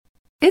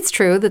It's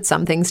true that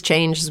some things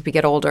change as we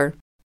get older.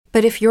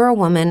 But if you're a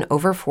woman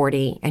over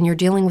 40 and you're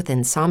dealing with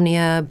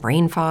insomnia,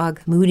 brain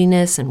fog,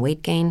 moodiness, and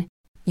weight gain,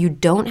 you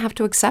don't have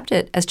to accept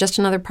it as just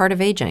another part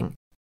of aging.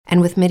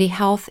 And with MIDI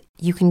Health,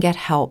 you can get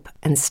help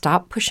and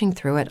stop pushing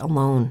through it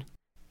alone.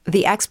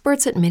 The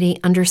experts at MIDI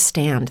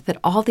understand that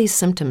all these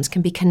symptoms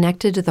can be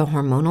connected to the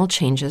hormonal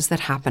changes that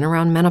happen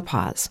around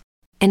menopause,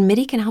 and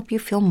MIDI can help you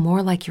feel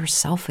more like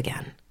yourself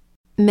again.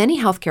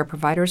 Many healthcare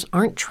providers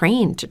aren't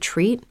trained to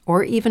treat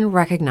or even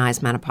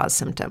recognize menopause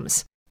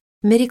symptoms.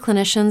 MIDI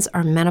clinicians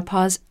are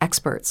menopause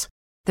experts.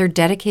 They're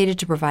dedicated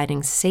to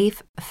providing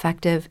safe,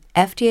 effective,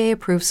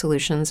 FDA-approved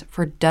solutions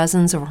for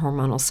dozens of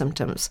hormonal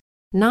symptoms,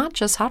 not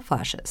just hot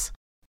flashes.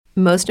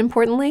 Most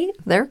importantly,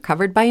 they're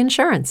covered by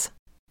insurance.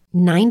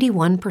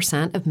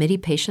 91% of MIDI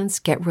patients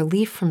get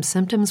relief from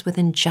symptoms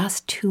within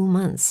just 2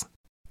 months.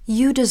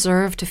 You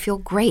deserve to feel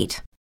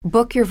great.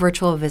 Book your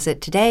virtual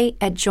visit today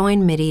at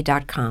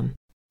joinmidi.com.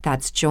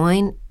 That's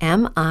joinmidi.com.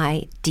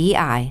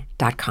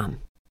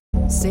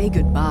 Say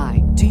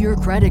goodbye to your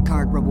credit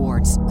card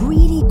rewards.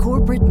 Greedy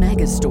corporate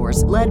mega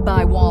stores, led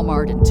by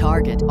Walmart and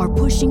Target, are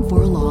pushing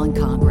for a law in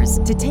Congress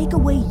to take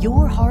away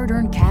your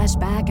hard-earned cash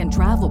back and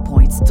travel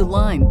points to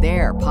line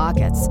their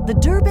pockets. The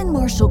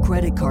Durbin-Marshall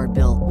credit card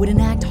bill would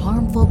enact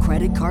harmful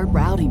credit card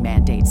routing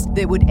mandates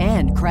that would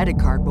end credit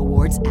card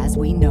rewards as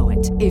we know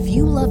it. If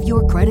you love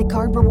your credit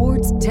card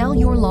rewards, tell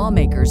your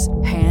lawmakers,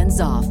 hands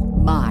off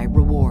my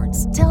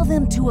rewards. Tell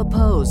them to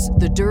oppose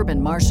the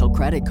Durbin-Marshall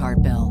credit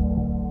card bill.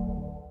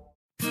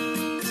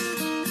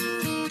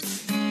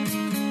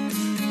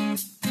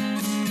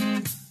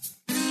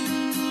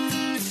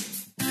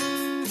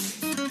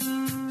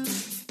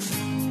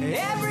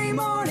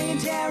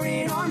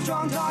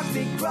 Talk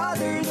Big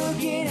Brother,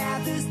 looking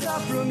at the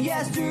stuff from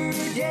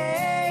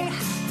yesterday.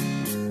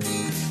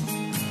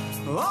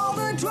 All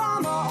the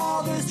drama,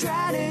 all the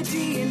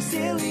strategy and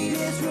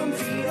silliness from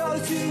Fido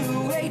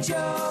to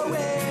HOH.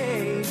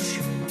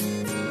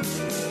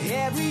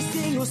 Every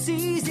single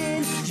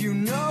season, you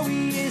know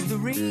he is the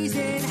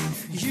reason.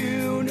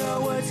 You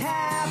know what's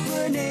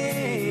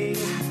happening.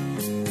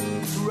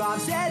 Rob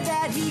said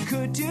that he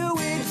could do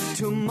it.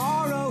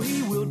 Tomorrow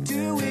he will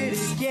do it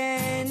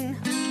again.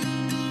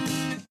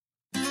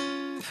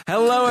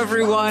 Hello,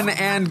 everyone,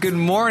 and good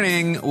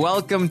morning.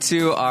 Welcome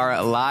to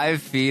our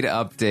live feed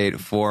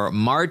update for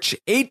March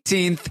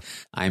 18th.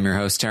 I'm your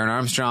host, Taran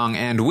Armstrong,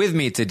 and with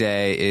me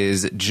today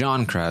is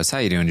John Krause. How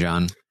you doing,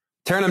 John?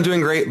 Taran, I'm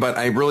doing great, but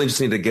I really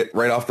just need to get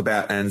right off the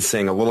bat and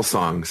sing a little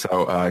song.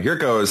 So here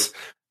goes.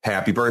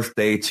 Happy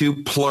birthday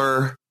to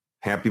Plur.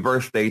 Happy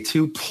birthday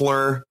to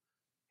Plur.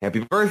 Happy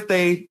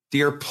birthday,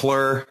 dear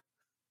Plur.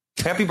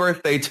 Happy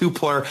birthday to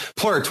Plur.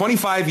 Plur,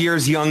 25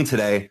 years young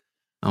today.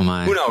 Oh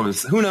my! Who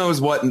knows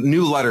what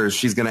new letters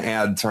she's going to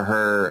add to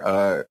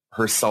her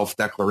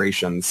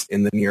self-declarations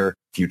in the near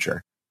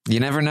future? You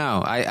never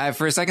know. I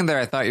for a second there,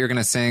 I thought you were going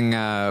to sing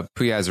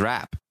Puya's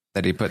rap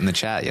that he put in the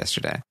chat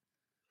yesterday.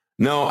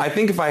 No, I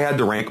think if I had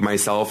to rank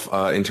myself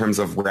in terms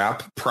of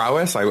rap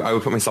prowess, I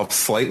would put myself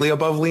slightly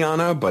above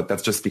Liana, but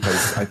that's just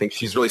because I think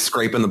she's really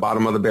scraping the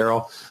bottom of the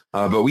barrel.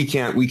 But we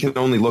can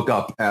only look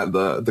up at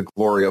the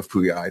glory of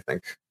Puya, I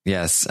think.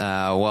 Yes.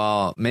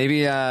 Well,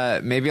 maybe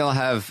I'll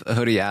have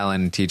Hoodie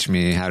Allen teach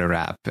me how to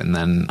rap, and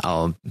then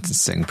I'll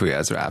sing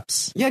Puya's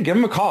raps. Yeah, give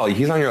him a call.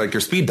 He's on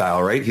your speed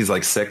dial, right? He's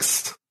like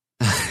 6.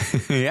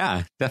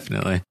 Yeah,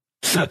 definitely.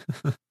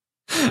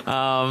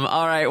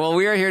 All right. Well,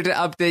 we are here to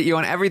update you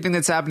on everything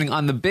that's happening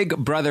on the Big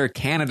Brother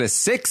Canada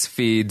 6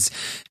 feeds.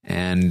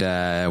 And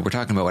we're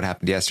talking about what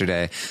happened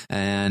yesterday.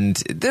 And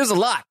there's a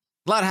lot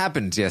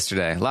happened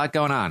yesterday. A lot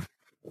going on.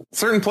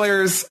 Certain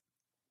players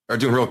are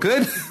doing real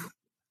good.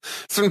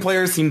 Certain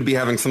players seem to be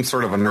having some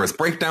sort of a nervous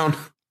breakdown.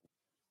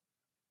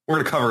 We're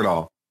going to cover it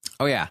all.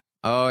 Oh,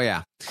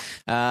 yeah.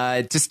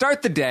 To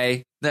start the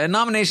day, the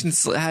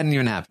nominations hadn't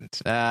even happened.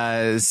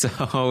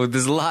 So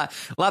there's a lot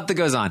that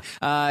goes on.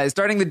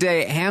 Starting the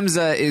day,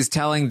 Hamza is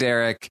telling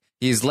Derek,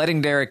 he's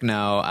letting Derek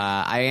know,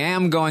 I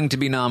am going to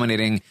be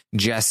nominating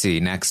Jesse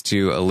next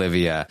to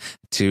Olivia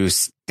to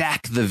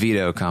stack the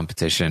veto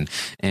competition.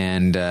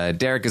 And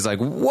Derek is like,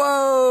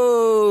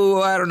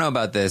 whoa, I don't know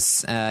about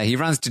this. He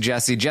runs to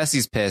Jesse.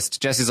 Jesse's pissed.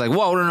 Jesse's like,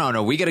 whoa,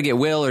 no. We got to get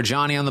Will or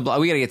Johnny on the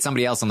block. We got to get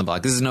somebody else on the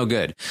block. This is no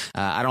good.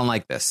 I don't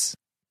like this.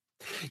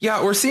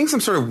 Yeah, we're seeing some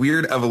sort of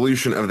weird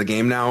evolution of the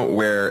game now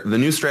where the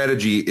new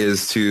strategy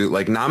is to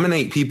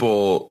nominate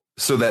people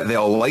so that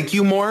they'll like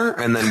you more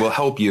and then will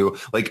help you.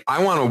 Like,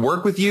 I want to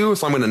work with you,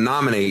 so I'm going to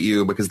nominate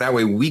you because that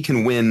way we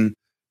can win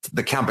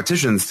the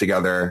competitions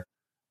together.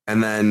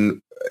 And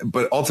then,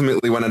 but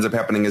ultimately what ends up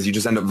happening is you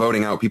just end up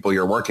voting out people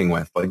you're working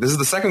with. Like, this is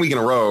the second week in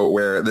a row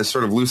where this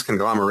sort of loose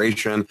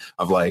conglomeration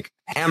of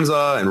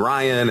Hamza and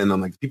Ryan and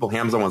then people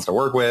Hamza wants to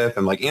work with.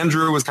 And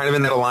Andrew was kind of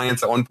in that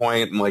alliance at one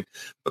point. And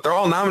but they're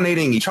all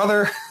nominating each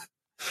other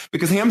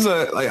because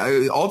Hamza,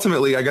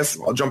 ultimately, I guess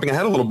jumping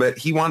ahead a little bit,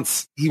 he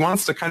wants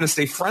to kind of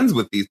stay friends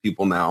with these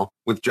people now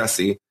with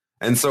Jesse.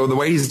 And so the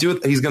way he's going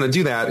to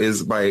do that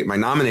is by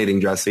nominating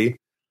Jesse.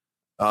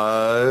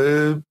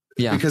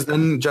 Yeah. Because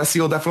then Jesse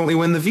will definitely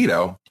win the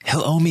veto.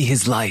 He'll owe me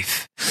his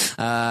life.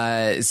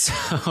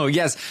 So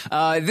yes,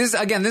 this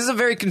is a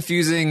very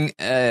confusing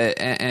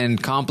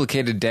and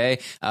complicated day.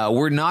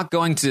 We're not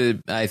going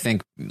to, I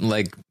think,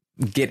 like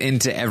get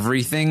into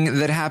everything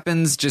that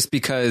happens, just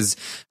because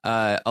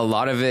a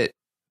lot of it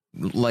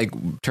like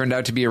turned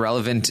out to be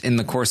irrelevant in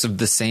the course of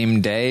the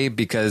same day,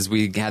 because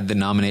we had the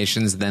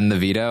nominations, then the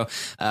veto.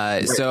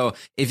 So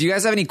if you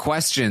guys have any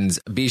questions,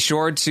 be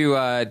sure to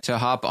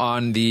hop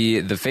on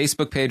the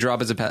Facebook page, Rob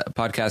Has a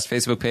Podcast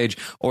Facebook page,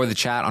 or the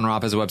chat on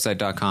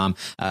robhasawebsite.com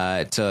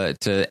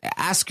to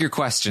ask your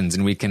questions,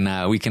 and we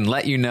can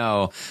let you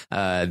know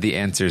the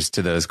answers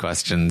to those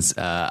questions.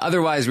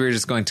 Otherwise, we're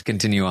just going to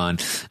continue on.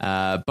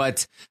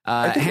 But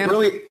I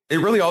think it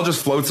really all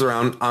just floats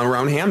around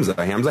Hamza.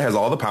 Hamza has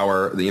all the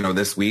power,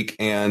 this week,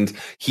 and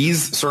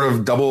he's sort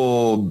of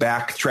double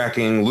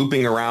backtracking,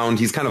 looping around.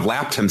 He's kind of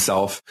lapped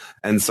himself.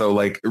 And so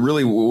like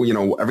really,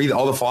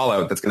 all the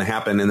fallout that's going to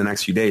happen in the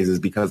next few days is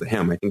because of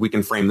him. I think we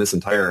can frame this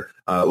entire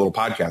little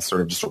podcast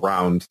sort of just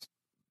around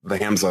the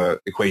Hamza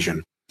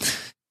equation.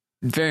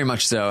 Very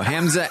much so.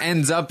 Hamza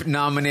ends up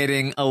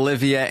nominating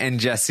Olivia and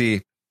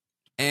Jesse,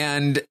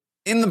 and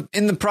in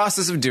the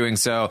process of doing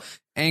so,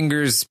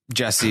 angers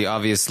Jesse,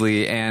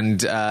 obviously, and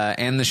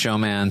the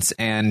showmance,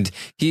 and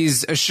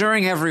he's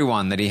assuring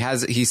everyone that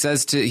he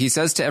says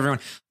to everyone,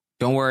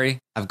 "Don't worry,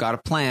 I've got a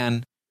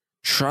plan.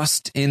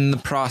 Trust in the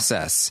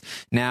process."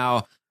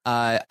 Now,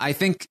 I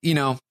think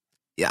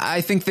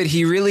that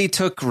he really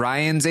took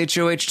Ryan's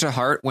HOH to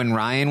heart when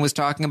Ryan was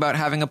talking about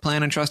having a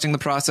plan and trusting the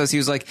process. He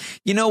was like,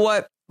 you know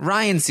what?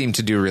 Ryan seemed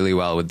to do really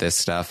well with this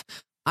stuff.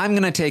 I'm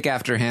going to take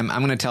after him. I'm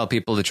going to tell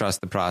people to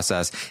trust the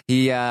process.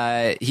 He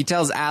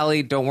tells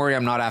Allie, "Don't worry,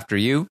 I'm not after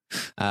you."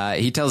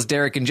 He tells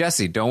Derek and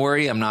Jesse, "Don't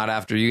worry, I'm not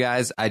after you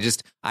guys.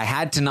 I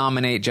had to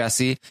nominate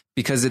Jesse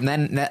because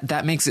then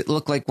that makes it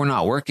look like we're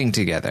not working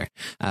together.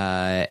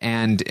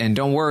 And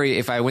don't worry,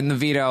 if I win the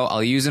veto,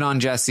 I'll use it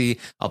on Jesse.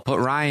 I'll put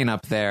Ryan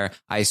up there.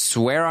 I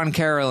swear on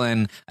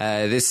Carolyn.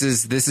 This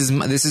is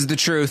the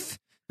truth.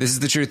 This is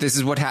the truth. This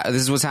is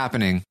what's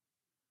happening."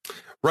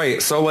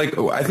 Right. So, like,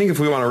 I think if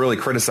we want to really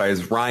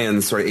criticize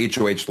Ryan's sort of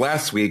HOH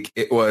last week,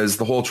 it was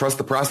the whole trust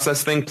the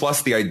process thing,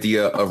 plus the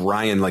idea of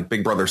Ryan, like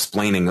Big Brother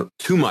splaining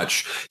too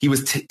much. He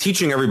was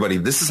teaching everybody,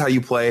 this is how you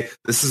play.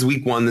 This is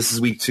week 1. This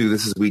is week 2.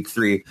 This is week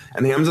 3.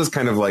 And Hamza's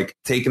kind of like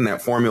taken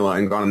that formula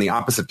and gone in the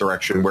opposite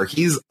direction, where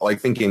he's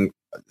like thinking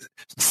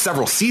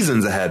several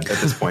seasons ahead at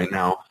this point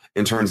now,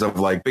 in terms of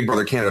like Big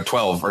Brother Canada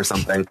 12 or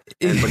something.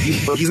 But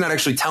he's not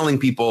actually telling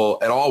people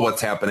at all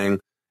what's happening.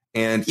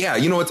 And yeah,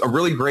 it's a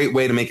really great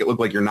way to make it look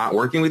like you're not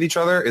working with each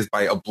other is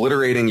by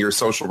obliterating your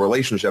social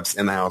relationships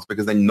in the house,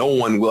 because then no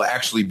one will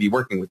actually be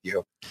working with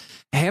you.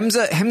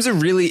 Hamza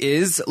really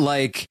is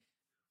like,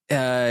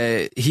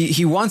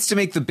 he wants to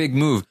make the big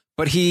move,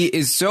 but he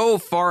is so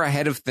far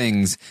ahead of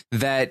things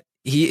that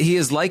he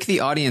is like the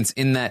audience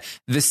in that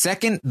the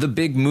second the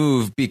big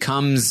move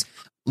becomes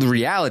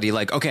reality,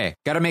 like, okay,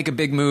 got to make a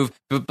big move,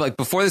 but like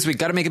before this week,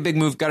 got to make a big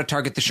move, got to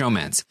target the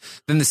showmans.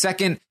 Then the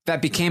second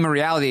that became a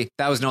reality,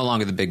 that was no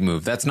longer the big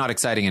move. That's not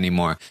exciting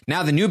anymore.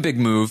 Now the new big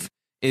move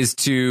is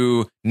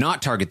to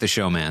not target the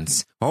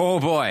showmans. Oh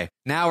boy,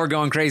 now we're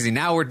going crazy.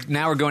 Now we're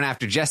going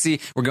after Jesse.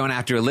 We're going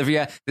after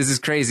Olivia. This is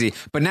crazy.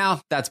 But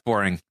now that's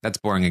boring. That's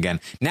boring again.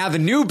 Now the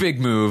new big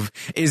move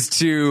is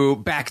to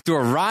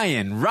backdoor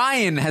Ryan.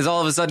 Ryan has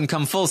all of a sudden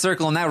come full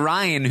circle, and now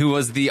Ryan, who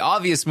was the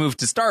obvious move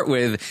to start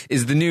with,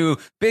 is the new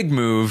big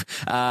move.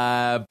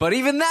 But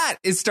even that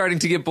is starting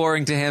to get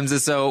boring to Hamza,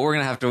 so we're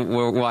gonna have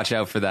to watch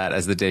out for that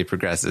as the day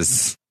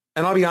progresses.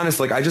 And I'll be honest,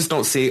 like, I just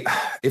don't see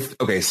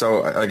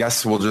so I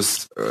guess we're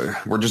just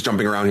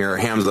jumping around here.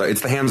 Hamza,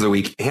 it's the Hamza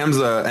week.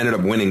 Hamza ended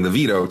up winning the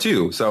veto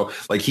too. So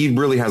like, he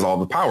really has all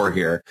the power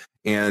here.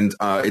 And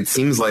it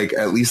seems like,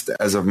 at least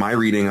as of my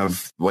reading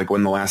of like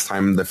when the last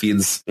time the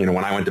feeds, when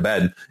I went to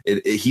bed,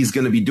 he's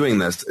going to be doing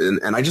this.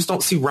 And I just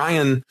don't see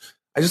Ryan.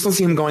 I just don't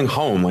see him going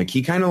home. Like,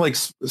 he kind of like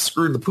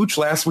screwed the pooch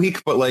last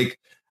week, but like,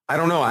 I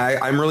don't know.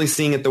 I'm really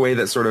seeing it the way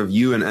that sort of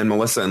you and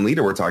Melissa and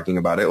Lita were talking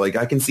about it. Like,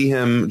 I can see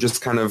him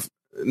just kind of,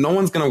 no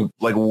one's going to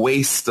like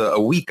waste a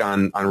week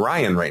on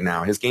Ryan right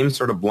now. His game's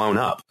sort of blown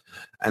up.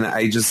 And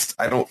I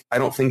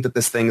don't think that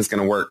this thing is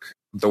going to work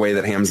the way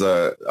that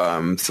Hamza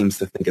seems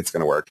to think it's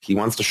going to work. He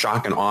wants to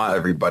shock and awe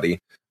everybody,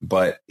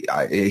 but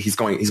he's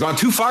gone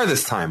too far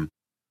this time.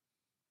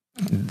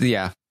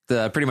 Yeah.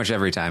 Pretty much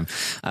every time.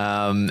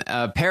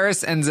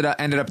 Paris ended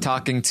up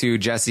talking to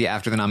Jesse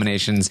after the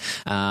nominations,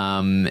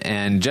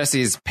 and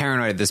Jesse's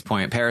paranoid at this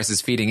point. Paris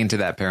is feeding into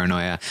that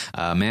paranoia.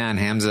 Man,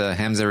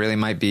 Hamza really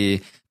might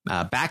be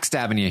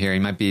backstabbing you here. He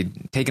might be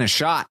taking a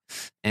shot.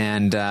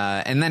 And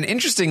then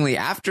interestingly,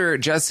 after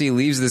Jesse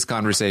leaves this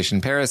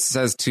conversation, Paris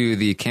says to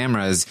the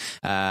cameras,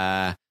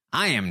 "I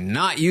am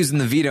not using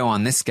the veto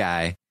on this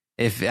guy.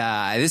 If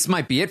this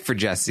might be it for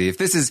Jesse. If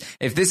this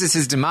is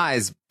his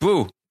demise,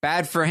 boo."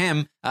 Bad for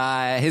him.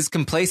 His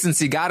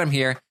complacency got him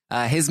here.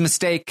 His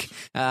mistake,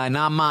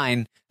 not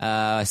mine.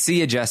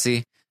 See ya,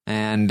 Jesse.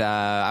 And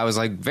I was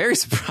like very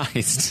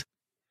surprised.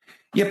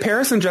 Yeah,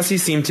 Paris and Jesse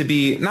seem to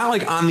be not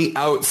like on the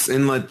outs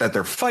in that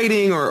they're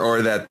fighting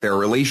or that their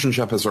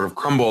relationship has sort of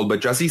crumbled,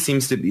 but Paris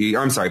seems to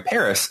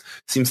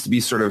be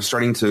sort of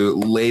starting to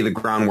lay the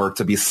groundwork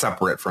to be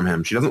separate from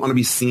him. She doesn't want to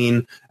be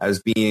seen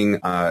as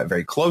being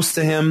very close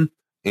to him.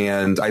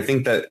 And I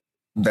think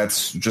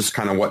that's just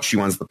kind of what she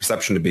wants the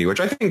perception to be, which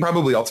I think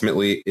probably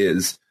ultimately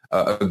is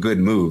a good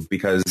move,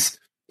 because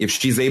if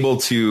she's able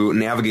to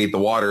navigate the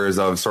waters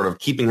of sort of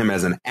keeping him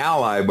as an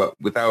ally, but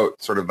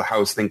without sort of the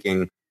house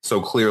thinking so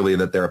clearly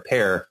that they're a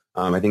pair,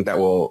 I think that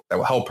will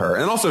help her.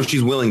 And also if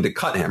she's willing to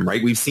cut him,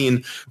 right? We've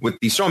seen with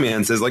these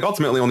showmances, like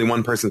ultimately only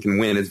one person can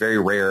win. It's very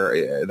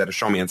rare that a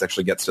showmance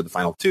actually gets to the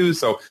final two.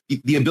 So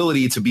the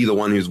ability to be the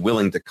one who's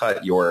willing to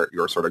cut your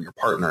sort of your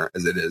partner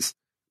as it is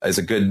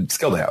a good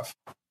skill to have.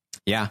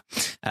 Yeah.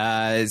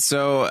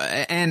 So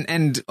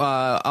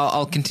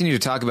I'll continue to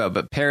talk about,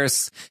 but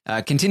Paris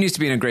continues to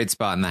be in a great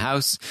spot in the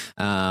house.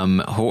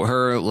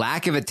 Her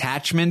lack of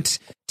attachment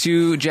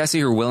to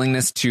Jesse, her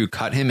willingness to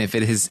cut him if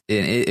it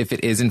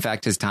is in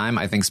fact his time,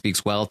 I think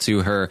speaks well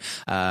to her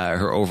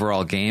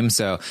overall game.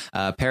 So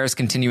Paris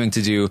continuing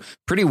to do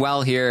pretty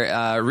well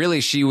here.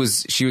 Really, she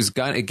was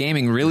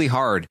gaming really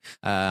hard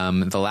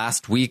the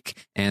last week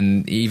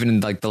and even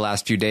like the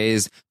last few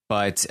days.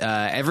 But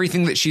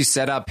everything that she's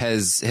set up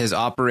has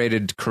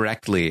operated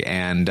correctly,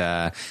 and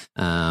I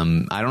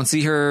don't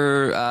see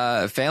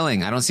her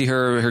failing. I don't see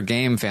her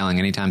game failing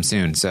anytime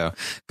soon. So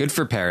good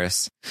for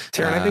Paris.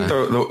 Taryn, I think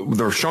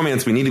the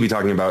showmance we need to be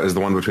talking about is the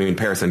one between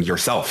Paris and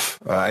yourself.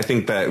 I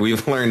think that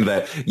we've learned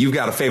that you've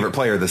got a favorite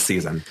player this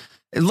season.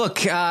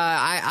 Look,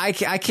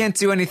 I can't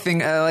do anything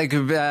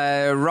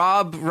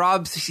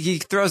Rob. He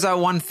throws out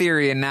one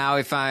theory, and now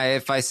if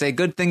I say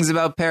good things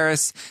about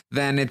Paris,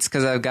 then it's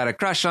because I've got a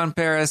crush on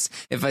Paris.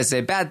 If I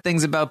say bad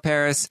things about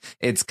Paris,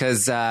 it's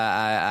because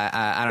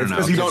I don't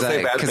know,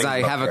 because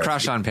I have a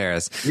crush on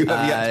Paris. You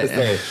have yet to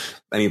say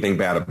anything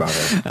bad about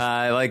it.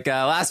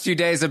 Last few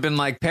days have been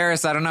like,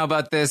 Paris, I don't know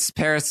about this.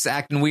 Paris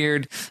acting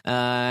weird.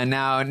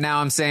 Now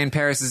I'm saying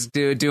Paris is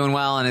doing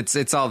well, and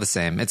it's all the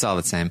same. It's all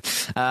the same.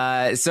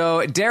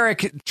 So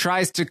Derek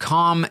tries to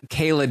calm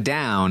Kayla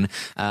down,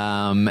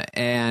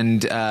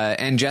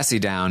 and Jesse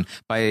down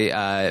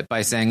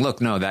by saying, look,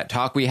 no, that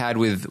talk we had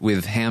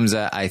with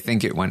Hamza, I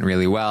think it went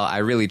really well. I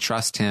really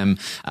trust him.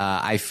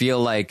 I feel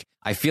like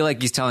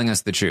he's telling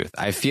us the truth.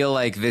 I feel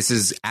like this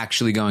is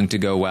actually going to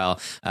go well.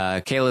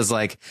 Kayla's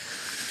like,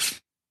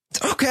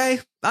 okay.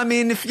 I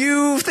mean, if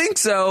you think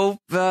so,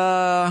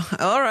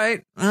 all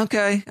right.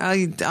 Okay.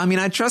 I mean,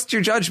 I trust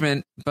your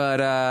judgment,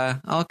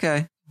 but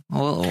okay.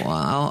 Well,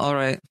 all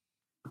right.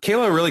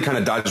 Kayla really kind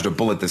of dodged a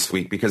bullet this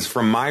week, because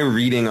from my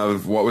reading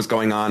of what was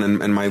going on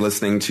and my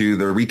listening to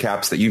the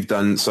recaps that you've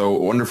done so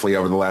wonderfully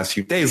over the last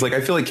few days, like I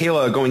feel like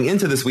Kayla going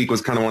into this week was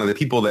kind of one of the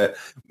people that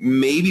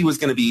maybe was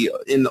going to be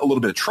in a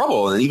little bit of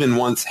trouble. And even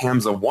once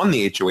Hamza won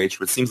the HOH,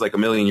 which seems like a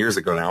million years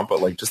ago now,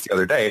 but like just the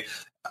other day,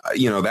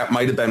 that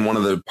might have been one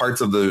of the parts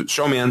of the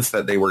showmance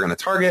that they were going to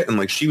target. And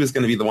like she was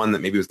going to be the one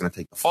that maybe was going to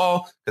take the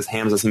fall, because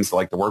Hamza seems to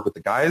like to work with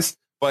the guys,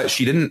 but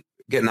she didn't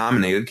get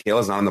nominated.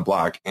 Kayla's not on the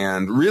block.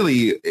 And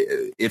really,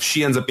 if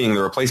she ends up being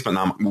the replacement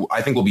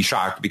I think we'll be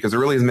shocked, because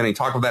there really isn't any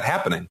talk of that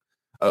happening.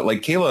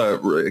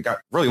 Kayla got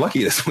really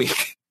lucky this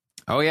week.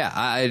 Oh, yeah.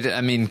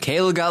 I mean,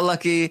 Kayla got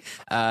lucky.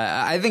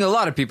 I think a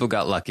lot of people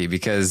got lucky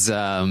because,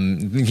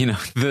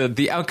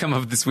 the outcome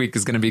of this week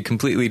is going to be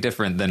completely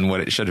different than what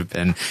it should have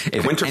been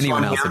if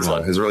anyone else had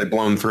won. Has really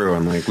blown through,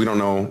 and like we don't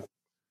know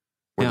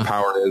what the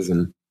power is.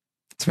 And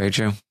it's very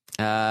true.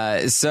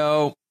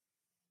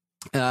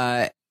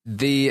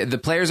 The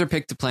players are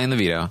picked to play in the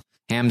veto.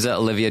 Hamza,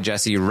 Olivia,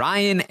 Jesse,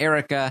 Ryan,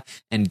 Erica,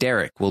 and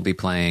Derek will be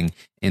playing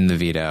in the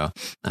veto.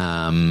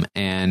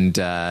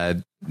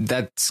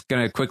 That's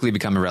going to quickly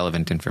become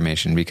irrelevant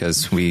information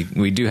because we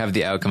do have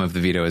the outcome of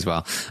the veto as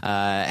well.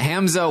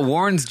 Hamza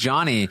warns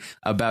Johnny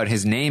about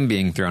his name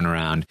being thrown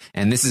around.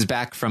 And this is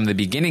back from the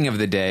beginning of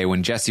the day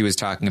when Jesse was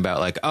talking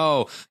about like,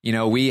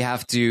 we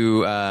have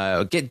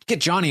to get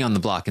Johnny on the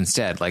block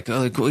instead. Like,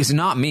 it's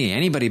not me,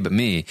 anybody but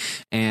me.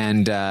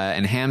 And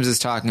Hamza's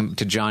talking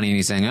to Johnny and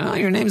he's saying, oh,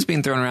 your name's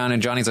being thrown around.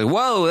 And Johnny's like,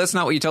 whoa, that's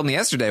not what you told me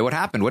yesterday. What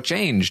happened? What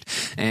changed?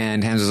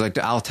 And Hamza's like,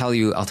 I'll tell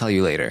you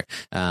later.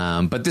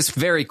 But this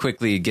very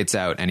quickly gets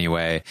out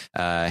anyway.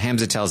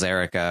 Hamza tells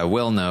Erica,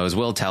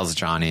 Will tells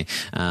Johnny.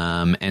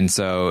 And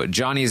so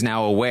Johnny is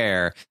now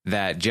aware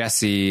that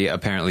Jesse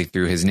apparently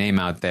threw his name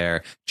out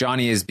there.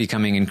 Johnny is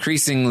becoming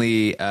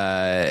increasingly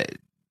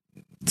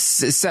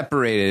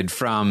separated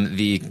from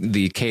the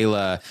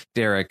Kayla,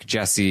 Derek,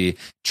 Jesse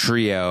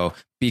trio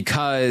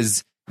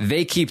because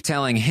they keep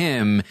telling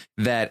him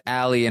that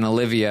Allie and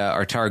Olivia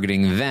are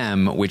targeting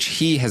them, which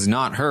he has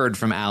not heard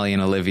from Allie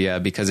and Olivia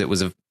because it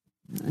was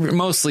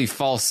mostly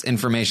false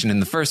information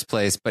in the first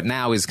place, but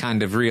now is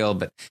kind of real,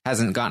 but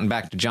hasn't gotten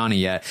back to Johnny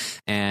yet.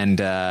 And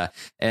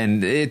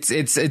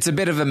it's a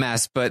bit of a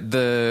mess, but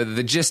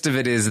the gist of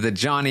it is that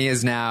Johnny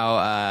is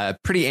now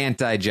pretty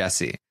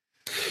anti-Jesse.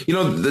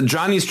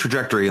 Johnny's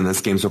trajectory in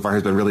this game so far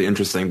has been really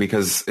interesting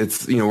because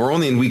it's, we're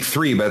only in week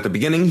 3, but at the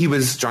beginning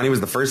Johnny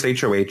was the first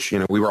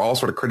HOH. We were all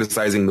sort of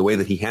criticizing the way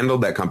that he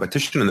handled that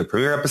competition in the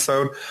premiere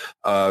episode.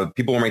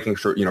 People were making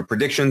sure,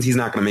 predictions. He's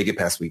not going to make it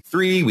past week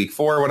 3, week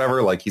 4,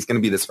 whatever. Like he's going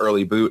to be this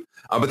early boot.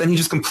 But then he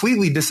just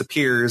completely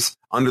disappears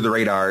under the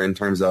radar in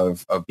terms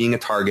of being a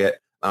target.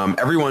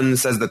 Everyone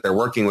says that they're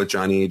working with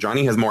Johnny.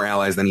 Johnny has more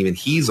allies than even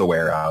he's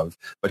aware of,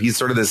 but he's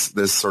sort of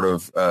this sort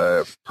of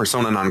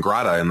persona non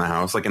grata in the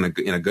house, like in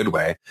a good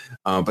way.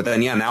 But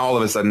then, now all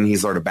of a sudden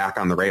he's sort of back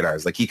on the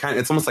radars. Like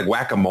it's almost like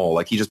whack-a-mole.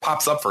 Like he just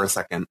pops up for a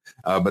second,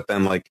 but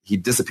then like he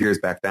disappears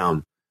back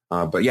down.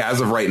 But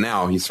as of right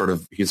now, he's sort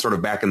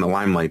of back in the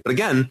limelight. But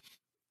again,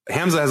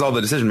 Hamza has all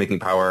the decision-making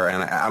power,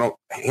 and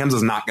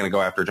Hamza's not going to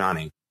go after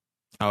Johnny.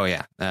 Oh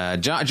yeah,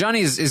 Johnny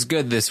is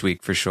good this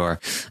week for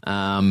sure.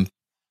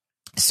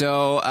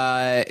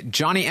 So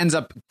Johnny ends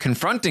up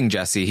confronting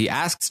Jesse. He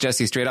asks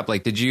Jesse straight up,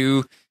 like, did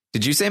you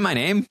say my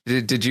name?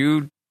 Did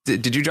you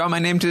draw my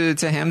name to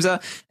Hamza?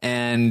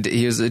 And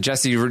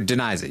Jesse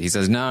denies it. He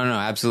says, no,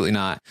 absolutely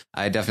not.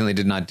 I definitely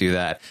did not do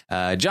that.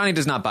 Johnny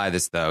does not buy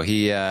this, though.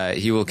 He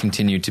will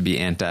continue to be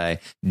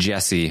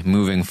anti-Jesse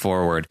moving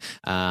forward.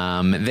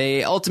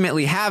 They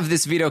ultimately have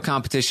this veto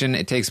competition.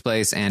 It takes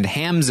place, and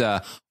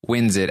Hamza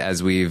wins it,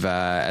 as we've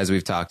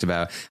talked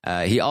about.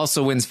 He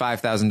also wins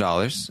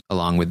 $5,000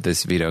 along with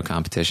this veto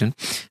competition,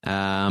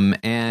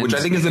 and which I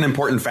think is an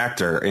important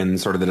factor in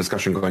sort of the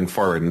discussion going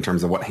forward in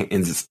terms of what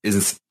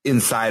is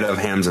inside of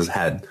Hamza's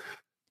head.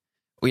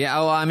 Yeah,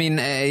 well, I mean,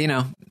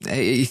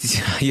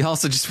 he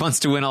also just wants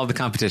to win all the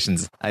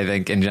competitions, I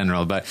think, in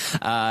general. But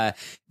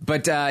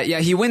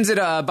he wins it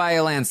by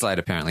a landslide.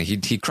 Apparently,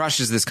 he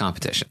crushes this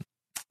competition.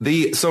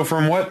 So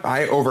from what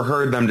I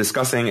overheard them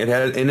discussing, it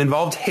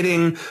involved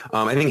hitting,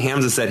 I think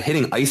Hamza said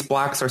hitting ice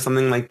blocks or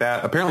something like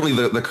that. Apparently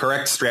the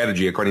correct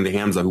strategy, according to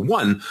Hamza, who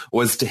won,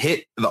 was to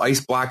hit the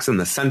ice blocks in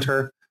the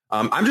center.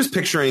 I'm just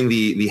picturing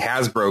the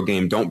Hasbro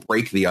game, Don't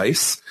Break the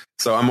Ice.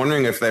 So I'm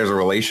wondering if there's a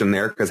relation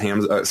there because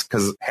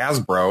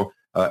Hasbro,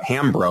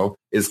 Hambro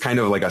is kind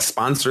of like a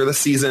sponsor this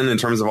season in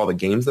terms of all the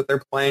games that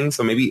they're playing.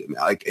 So maybe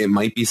like it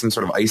might be some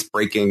sort of ice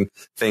breaking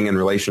thing in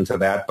relation to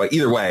that. But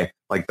either way,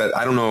 like that,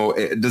 I don't know.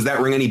 Does that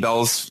ring any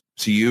bells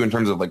to you in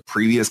terms of like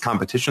previous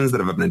competitions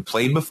that have been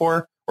played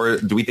before? Or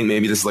do we think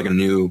maybe this is like a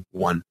new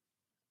one?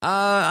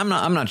 I'm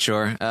not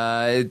sure.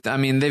 I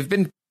mean, they've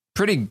been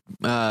pretty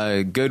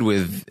good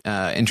with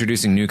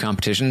introducing new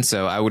competitions.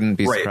 So I wouldn't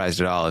be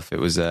surprised at all if it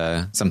was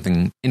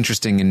something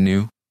interesting and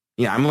new.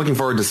 Yeah, I'm looking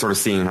forward to sort of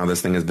seeing how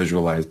this thing is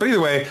visualized. But either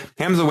way,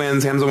 Hamza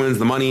wins. Hamza wins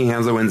the money.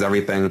 Hamza wins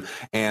everything.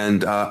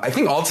 And I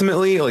think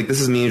ultimately, like,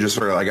 this is me just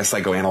sort of, I guess,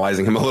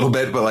 psychoanalyzing him a little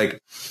bit. But, like,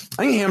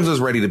 I think Hamza's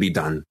ready to be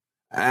done.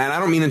 And I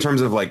don't mean in terms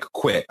of, like,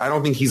 quit. I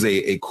don't think he's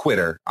a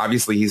quitter.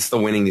 Obviously, he's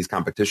still winning these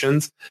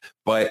competitions.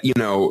 But,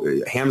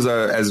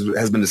 Hamza, as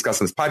has been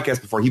discussed in this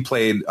podcast before, he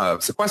played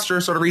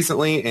Sequester sort of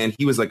recently, and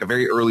he was like a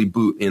very early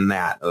boot in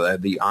that,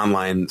 the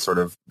online sort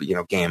of,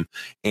 game.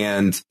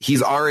 And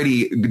he's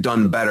already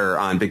done better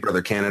on Big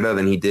Brother Canada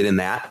than he did in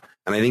that.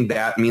 And I think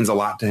that means a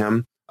lot to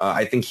him.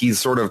 I think he's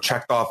sort of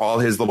checked off all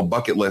his little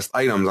bucket list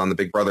items on the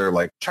Big Brother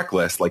like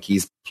checklist. Like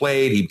he's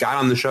played, he got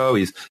on the show,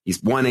 he's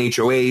won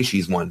HOH,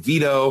 he's won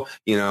veto,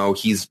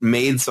 he's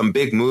made some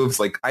big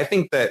moves. Like I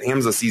think that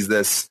Hamza sees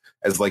this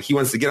as like he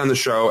wants to get on the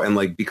show and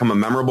like become a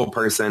memorable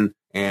person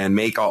and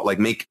make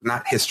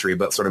not history,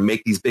 but sort of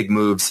make these big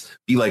moves,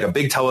 be like a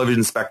big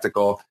television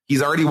spectacle.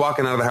 He's already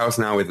walking out of the house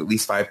now with at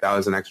least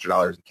 $5,000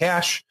 extra in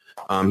cash.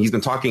 He's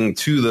been talking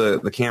to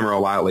the camera a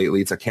lot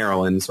lately, to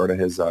Carolyn, sort of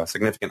his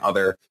significant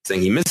other,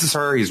 saying he misses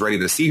her. He's ready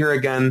to see her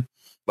again.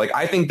 Like,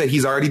 I think that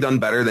he's already done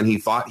better than he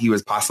thought he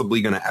was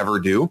possibly going to ever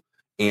do.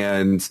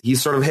 And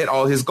he's sort of hit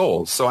all his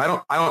goals. So I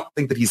don't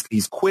think that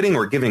he's quitting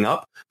or giving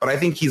up, but I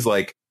think he's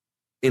like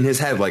in his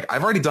head, like,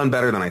 I've already done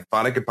better than I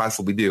thought I could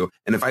possibly do.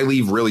 And if I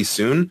leave really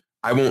soon,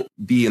 I won't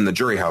be in the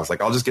jury house.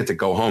 Like, I'll just get to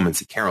go home and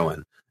see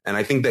Carolyn. And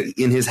I think that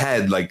in his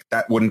head, like,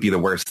 that wouldn't be the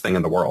worst thing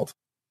in the world.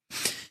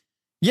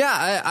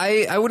 Yeah,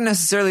 I wouldn't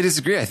necessarily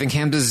disagree. I think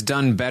Hamza's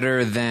done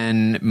better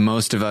than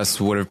most of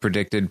us would have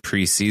predicted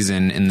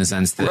preseason, in the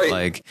sense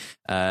that,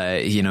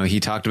 he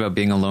talked about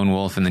being a lone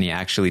wolf, and then he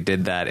actually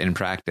did that in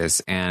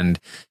practice. And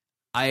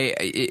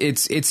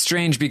it's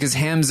strange because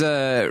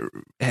Hamza,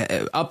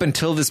 up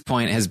until this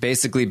point, has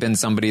basically been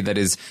somebody that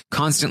is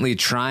constantly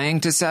trying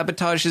to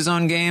sabotage his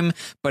own game,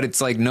 but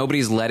it's like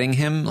nobody's letting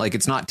him, like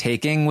it's not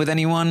taking with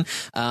anyone.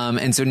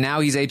 And so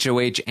now he's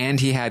HOH and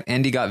he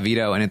got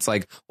veto, and it's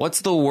like,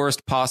 what's the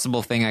worst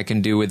possible thing I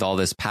can do with all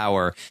this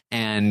power?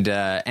 And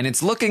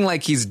it's looking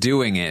like he's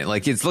doing it.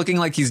 Like it's looking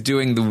like he's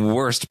doing the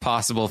worst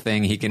possible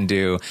thing he can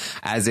do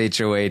as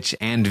HOH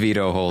and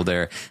veto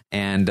holder.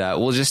 And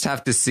we'll just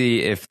have to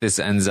see if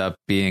this ends up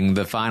being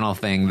the final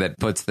thing that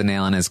puts the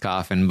nail in his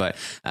coffin. But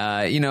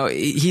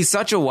he's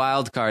such a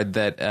wild card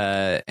that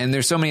and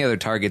there's so many other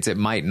targets, it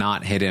might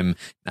not hit him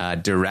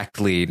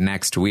directly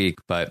next week.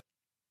 But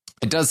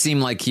It does seem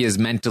like he is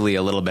mentally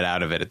a little bit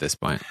out of it at this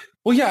point.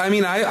 Well, yeah, I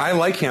mean, I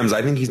like Hamza.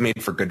 I think he's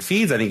made for good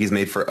feeds. I think he's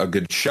made for a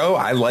good show.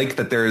 I like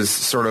that there's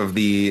sort of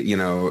the,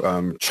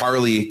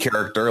 Charlie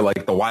character,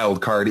 like the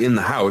wild card in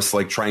the house,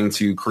 like trying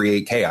to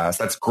create chaos.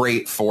 That's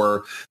great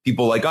for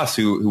people like us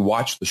who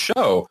watch the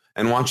show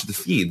and watch the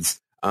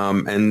feeds.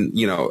 But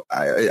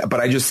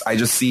I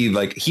just see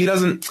like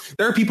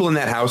there are people in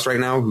that house right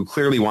now who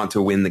clearly want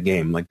to win the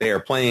game. Like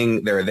they're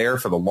there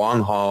for the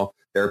long haul.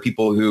 There are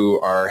people who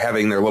are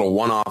having their little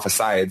one-off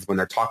asides when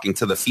they're talking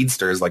to the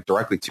feedsters, like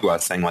directly to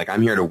us, saying like,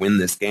 I'm here to win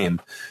this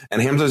game.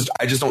 And Hamza,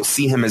 I just don't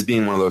see him as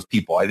being one of those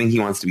people. I think he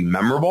wants to be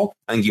memorable.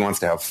 I think he wants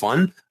to have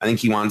fun. I think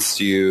he wants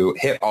to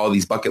hit all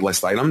these bucket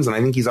list items. And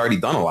I think he's already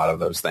done a lot of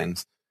those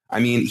things. I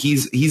mean,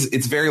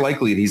 it's very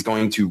likely that he's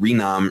going to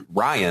renom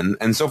Ryan.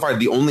 And so far,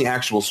 the only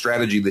actual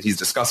strategy that he's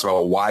discussed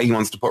about why he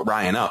wants to put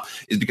Ryan up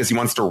is because he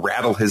wants to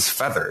rattle his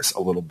feathers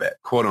a little bit,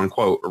 quote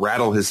unquote,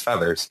 rattle his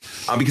feathers,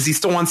 because he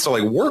still wants to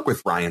like work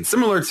with Ryan,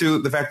 similar to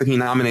the fact that he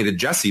nominated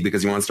Jesse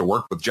because he wants to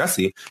work with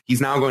Jesse.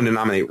 He's now going to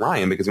nominate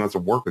Ryan because he wants to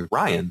work with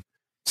Ryan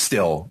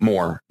still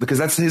more, because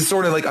that's his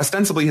sort of like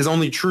ostensibly his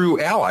only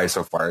true ally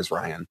so far is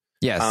Ryan.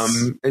 Yes.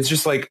 It's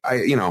just like,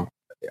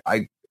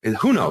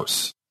 who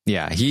knows?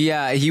 Yeah,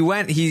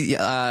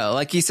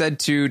 like he said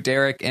to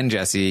Derek and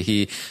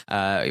Jesse,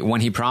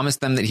 when he promised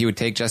them that he would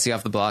take Jesse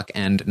off the block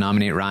and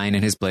nominate Ryan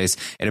in his place,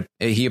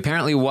 he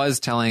apparently was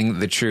telling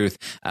the truth.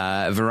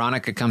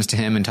 Veronica comes to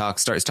him and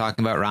starts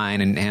talking about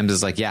Ryan, and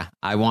Hamza's like, yeah,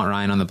 I want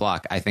Ryan on the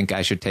block. I think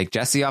I should take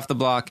Jesse off the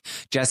block.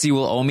 Jesse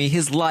will owe me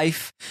his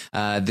life.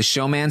 The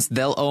showmans,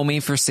 they'll owe me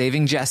for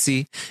saving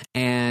Jesse,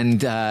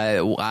 and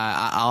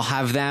I'll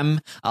have them.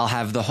 I'll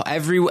have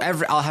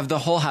I'll have the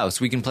whole house.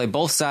 We can play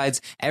both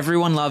sides.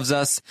 Everyone loves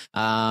us,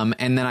 and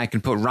then I can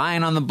put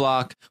Ryan on the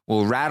block.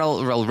 We'll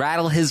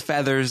rattle his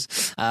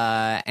feathers,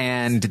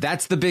 and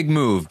that's the big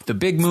move. The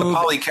big move, the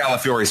Polly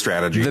Calafiore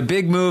strategy. The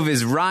big move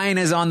is Ryan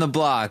is on the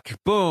block.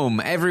 Boom!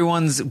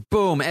 Everyone's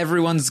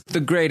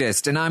the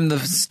greatest, and I'm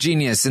the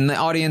genius, and the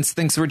audience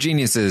thinks we're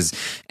geniuses.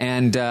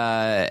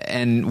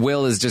 And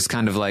Will is just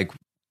kind of like,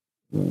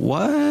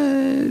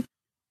 what?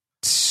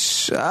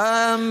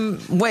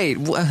 Wait.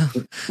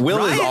 Will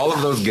Ryan? Is all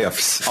of those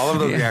gifts, all of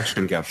those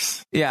reaction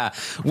gifts. Yeah,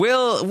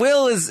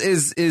 Will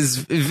is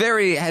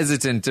very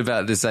hesitant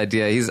about this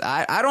idea.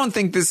 I don't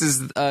think this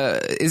is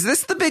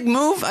this the big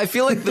move? I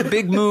feel like the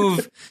big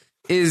move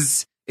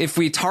is if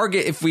we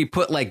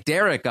put like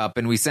Derek up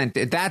and we sent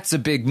that's a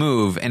big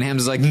move, and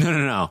Ham's like,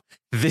 no.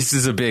 This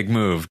is a big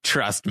move.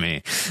 Trust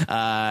me.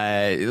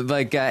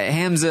 Hamza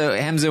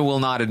will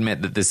not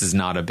admit that this is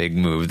not a big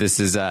move. This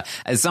is,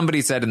 as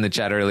somebody said in the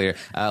chat earlier,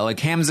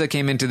 Hamza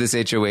came into this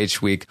HOH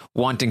week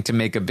wanting to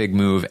make a big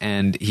move,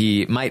 and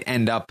he might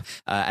end up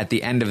at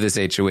the end of this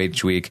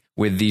HOH week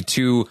with the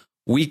two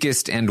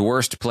weakest and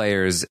worst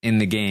players in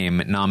the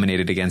game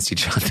nominated against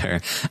each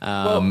other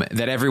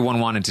that everyone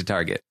wanted to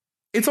target.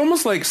 It's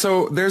almost like,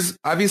 so there's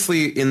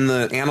obviously in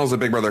the annals of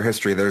Big Brother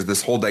history, there's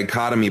this whole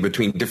dichotomy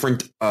between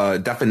different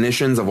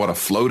definitions of what a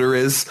floater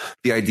is.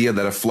 The idea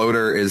that a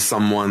floater is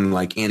someone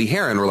like Andy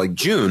Herron or like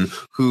June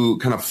who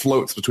kind of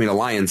floats between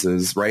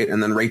alliances, right?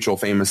 And then Rachel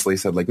famously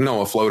said like,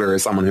 no, a floater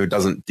is someone who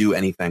doesn't do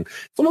anything.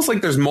 It's almost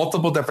like there's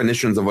multiple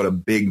definitions of what a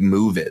big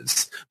move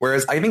is.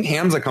 Whereas I think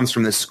Hamza comes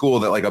from this school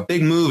that like a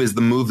big move is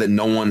the move that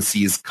no one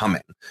sees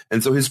coming.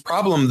 And so his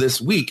problem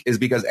this week is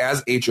because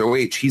as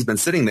HOH, he's been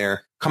sitting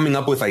there coming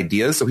up with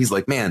ideas. So he's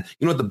like, man,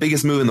 you know what the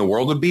biggest move in the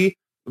world would be?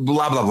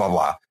 Blah, blah, blah,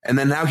 blah. And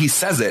then now he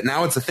says it.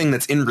 Now it's a thing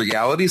that's in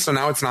reality. So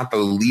now it's not the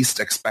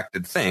least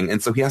expected thing.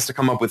 And so he has to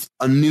come up with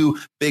a new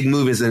big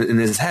move in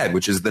his head,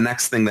 which is the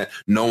next thing that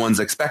no one's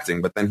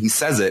expecting. But then he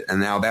says it. And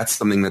now that's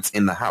something that's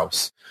in the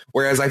house.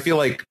 Whereas I feel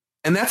like,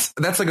 and that's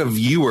like a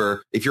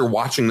viewer, if you're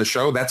watching the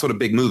show, that's what a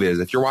big move is.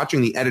 If you're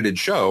watching the edited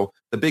show,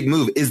 the big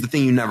move is the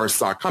thing you never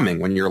saw coming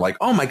when you're like,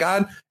 oh my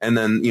God. And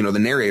then, the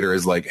narrator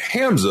is like,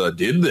 Hamza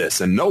did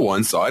this and no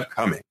one saw it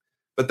coming.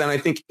 But then I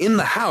think in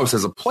the house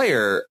as a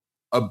player,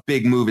 a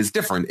big move is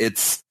different.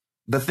 It's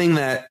the thing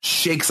that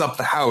shakes up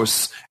the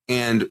house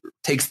and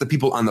takes the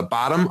people on the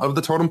bottom of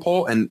the totem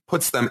pole and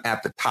puts them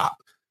at the top,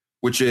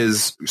 which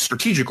is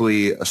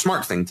strategically a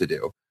smart thing to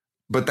do.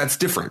 But that's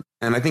different.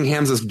 And I think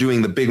Hamza's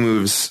doing the big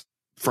moves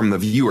from the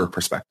viewer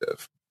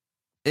perspective.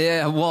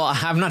 Yeah, well,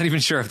 I'm not even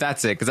sure if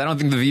that's it, because I don't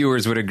think the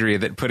viewers would agree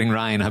that putting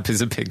Ryan up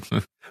is a big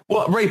move.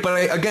 Well, right,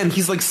 but again,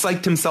 he's like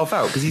psyched himself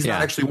out because he's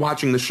not actually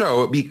watching the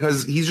show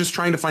because he's just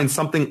trying to find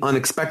something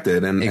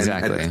unexpected. And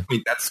exactly.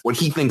 And that's what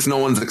he thinks no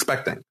one's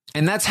expecting.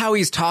 And that's how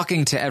he's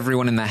talking to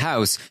everyone in the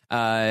house,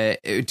 to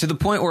the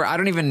point where I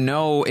don't even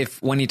know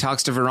if when he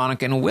talks to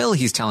Veronica and Will,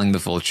 he's telling the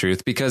full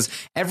truth, because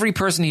every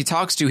person he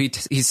talks to,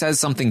 he says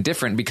something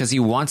different because he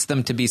wants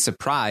them to be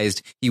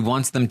surprised. He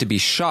wants them to be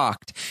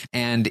shocked.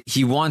 And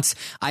he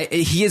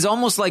is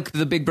almost like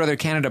the Big Brother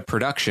Canada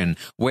production,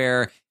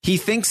 where he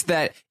thinks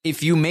that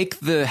if you make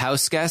the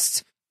house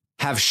guests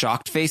have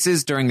shocked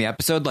faces during the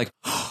episode, like,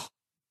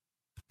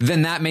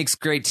 then that makes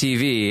great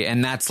TV,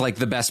 and that's like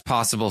the best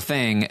possible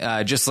thing.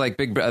 Just like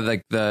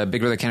the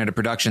Big Brother Canada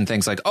production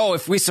thinks like, oh,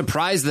 if we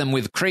surprise them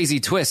with crazy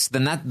twists,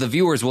 then that the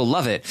viewers will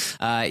love it.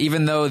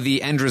 Even though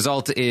the end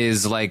result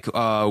is like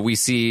we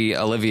see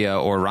Olivia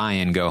or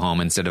Ryan go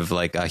home instead of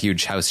like a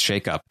huge house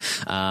shakeup.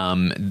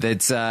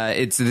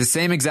 It's the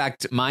same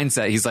exact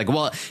mindset. He's like,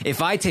 well,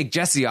 if I take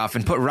Jesse off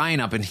and put Ryan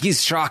up, and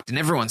he's shocked and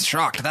everyone's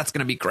shocked, that's going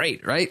to be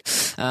great, right?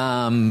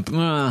 I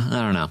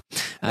don't know.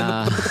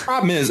 The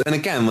problem is, and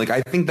again, like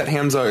I think that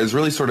Hamza is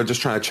really sort of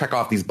just trying to check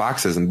off these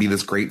boxes and be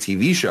this great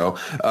TV show.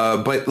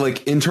 But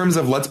like in terms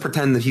of let's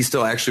pretend that he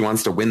still actually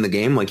wants to win the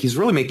game, like he's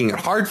really making it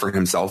hard for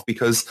himself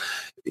because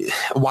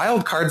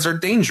wild cards are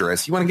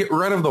dangerous. You want to get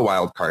rid of the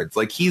wild cards.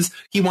 Like he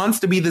wants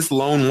to be this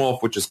lone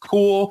wolf, which is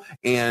cool.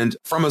 And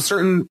from a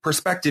certain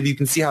perspective, you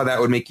can see how that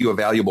would make you a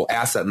valuable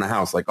asset in the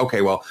house. Like,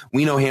 okay, well,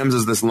 we know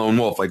Hamza's this lone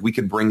wolf. Like we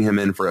could bring him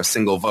in for a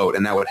single vote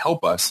and that would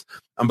help us.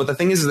 But the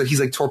thing is that he's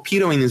like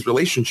torpedoing these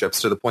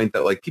relationships to the point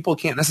that like people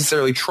can't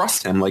necessarily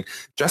trust him. Like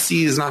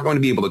Jesse is not going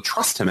to be able to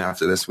trust him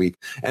after this week.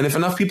 And if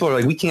enough people are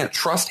like, we can't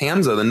trust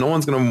Hamza, then no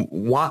one's going to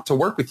want to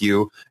work with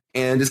you.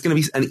 And it's going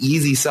to be an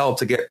easy sell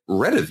to get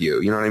rid of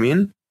you. You know what I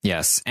mean?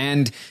 Yes.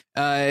 And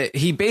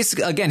he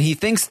basically, again, he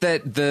thinks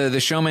that the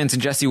showmans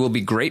and Jesse will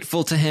be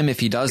grateful to him if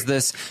he does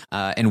this.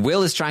 And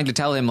Will is trying to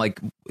tell him, like,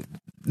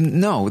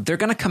 no, they're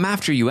going to come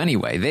after you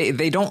anyway.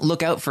 They don't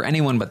look out for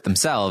anyone but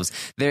themselves.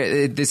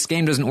 This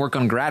game doesn't work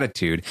on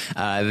gratitude.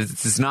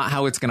 This is not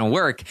how it's going to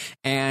work.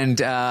 And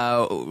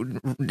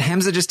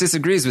Hamza just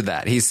disagrees with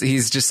that.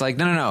 He's just like,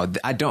 no,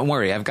 don't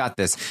worry, I've got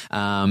this.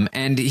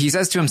 And he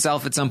says to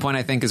himself at some point,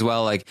 I think as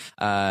well, like,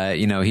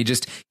 he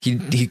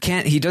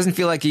doesn't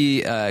feel like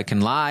he can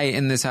lie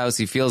in this house.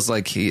 He feels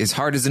like his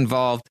heart is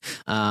involved.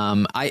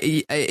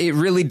 It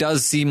really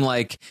does seem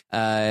like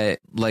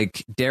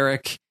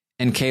Derek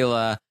and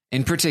Kayla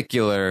in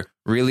particular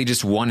really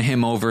just won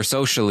him over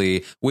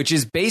socially, which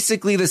is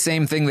basically the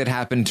same thing that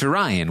happened to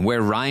Ryan, where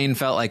Ryan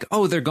felt like,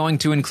 oh, they're going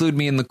to include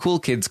me in the cool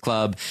kids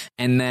club.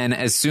 And then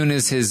as soon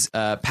as his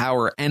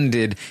power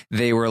ended,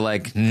 they were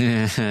like,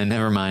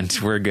 never mind,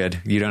 we're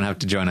good. You don't have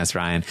to join us,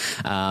 Ryan.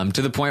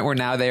 To the point where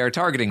now they are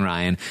targeting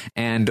Ryan.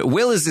 And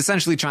Will is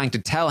essentially trying to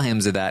tell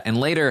Hamza that. And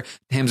later,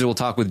 Hamza will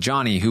talk with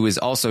Johnny, who is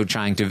also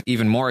trying to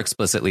even more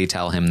explicitly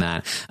tell him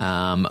that.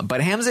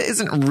 But Hamza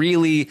isn't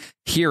really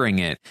hearing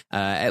it,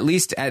 at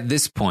least at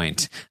this point.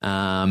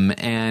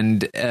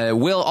 And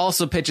Will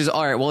also pitches,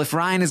 all right, well, if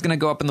Ryan is going to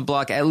go up in the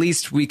block, at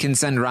least we can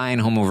send Ryan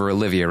home over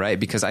Olivia, right?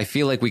 Because I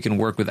feel like we can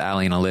work with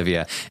Ali and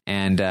Olivia.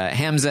 And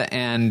Hamza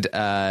and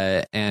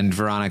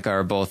Veronica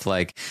are both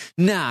like,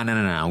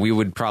 no. We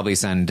would probably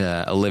send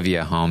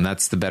Olivia home.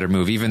 That's the better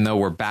move, even though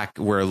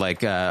we're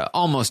like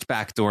almost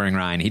backdooring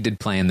Ryan. He did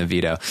play in the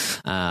veto,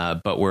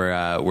 but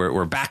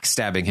we're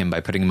backstabbing him by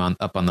putting him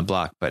up on the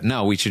block. But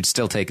no, we should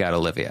still take out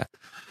Olivia.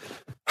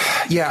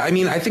 Yeah, I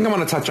mean, I think I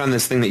want to touch on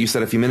this thing that you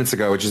said a few minutes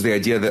ago, which is the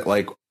idea that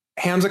like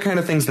Hamza kind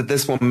of thinks that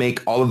this will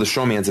make all of the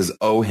showmances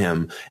owe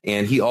him.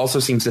 And he also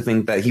seems to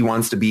think that he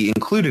wants to be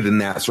included in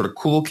that sort of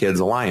cool kids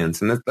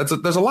alliance. And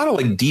there's a lot of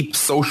like deep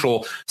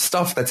social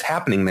stuff that's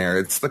happening there.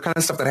 It's the kind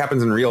of stuff that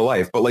happens in real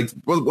life. But like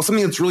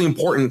something that's really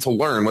important to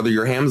learn, whether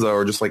you're Hamza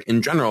or just like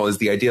in general, is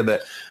the idea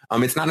that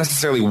it's not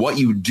necessarily what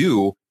you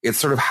do. It's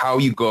sort of how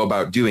you go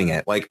about doing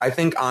it. Like I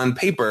think on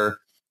paper,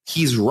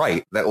 he's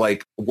right that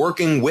like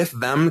working with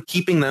them,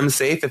 keeping them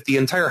safe. If the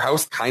entire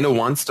house kind of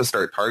wants to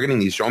start targeting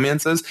these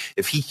showmances,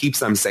 if he keeps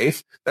them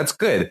safe, that's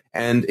good.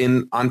 And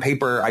on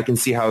paper, I can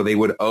see how they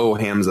would owe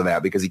Hamza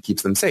that because he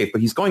keeps them safe,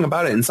 but he's going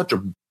about it in such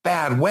a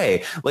bad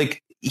way.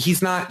 Like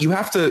he's not, you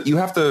have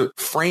to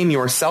frame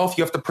yourself.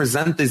 You have to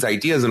present these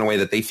ideas in a way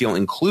that they feel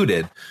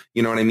included.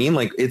 You know what I mean?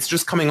 Like it's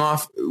just coming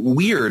off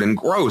weird and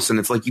gross. And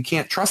it's like, you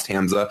can't trust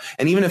Hamza.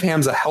 And even if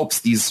Hamza helps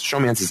these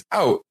showmances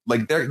out,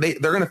 like they're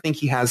going to think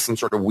he has some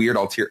sort of weird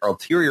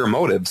ulterior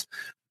motives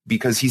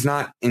because he's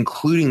not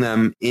including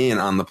them in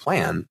on the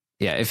plan.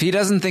 Yeah, if he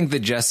doesn't think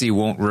that Jesse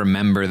won't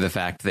remember the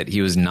fact that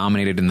he was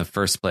nominated in the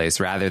first place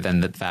rather than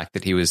the fact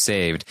that he was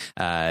saved,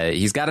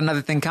 he's got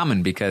another thing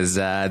coming because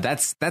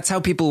that's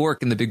how people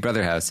work in the Big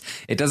Brother house.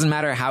 It doesn't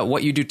matter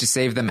what you do to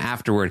save them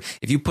afterward.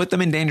 If you put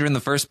them in danger in the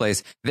first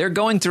place, they're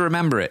going to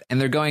remember it. And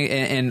they're going,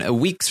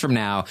 and weeks from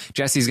now,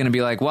 Jesse's going to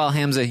be like, well,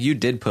 Hamza, you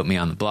did put me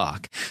on the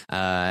block.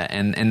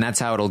 And that's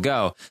how it'll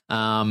go.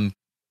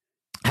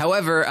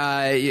 However,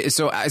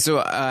 so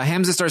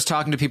Hamza starts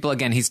talking to people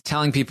again. He's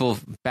telling people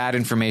bad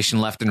information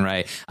left and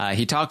right.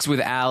 He talks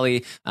with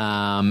Ali,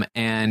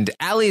 and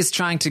Ali is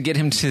trying to get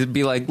him to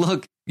be like,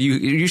 look,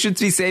 you should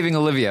be saving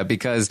Olivia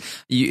because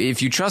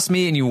if you trust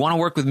me and you want to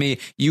work with me,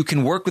 you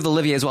can work with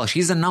Olivia as well.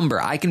 She's a number.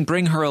 I can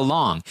bring her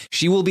along.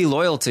 She will be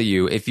loyal to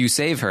you if you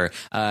save her.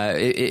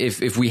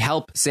 If we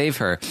help save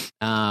her,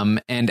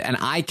 and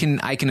I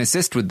can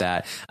assist with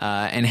that.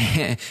 And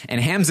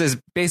Hamza is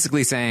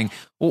basically saying,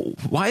 well,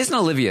 why isn't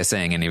Olivia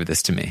saying any of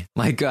this to me?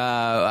 Like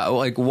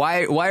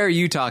why are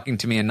you talking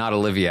to me and not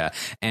Olivia?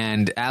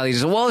 And Ali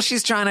just, well,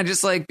 she's trying to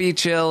just like be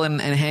chill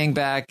and hang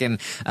back, and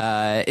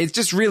it's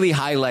just really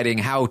highlighting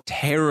how how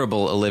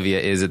terrible Olivia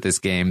is at this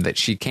game that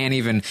she can't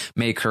even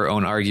make her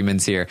own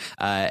arguments here.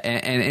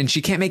 And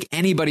she can't make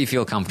anybody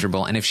feel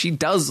comfortable. And if she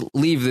does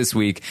leave this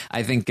week,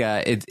 I think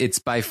it's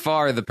by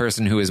far the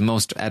person who is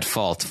most at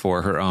fault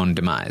for her own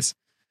demise.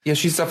 Yeah,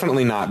 she's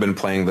definitely not been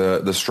playing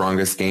the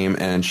strongest game,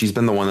 and she's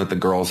been the one that the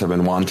girls have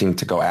been wanting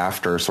to go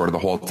after sort of the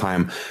whole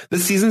time.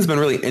 This season's been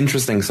really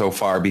interesting so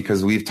far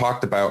because we've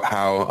talked about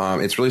how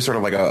it's really sort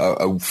of like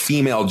a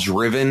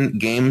female-driven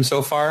game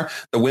so far.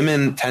 The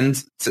women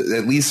tend to,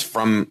 at least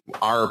from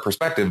our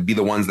perspective, be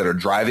the ones that are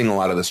driving a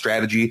lot of the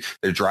strategy.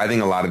 They're driving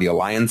a lot of the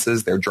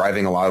alliances. They're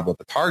driving a lot of what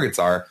the targets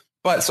are.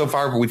 But so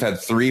far, we've had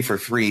 3 for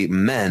 3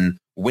 men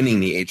winning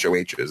the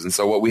HOHs. And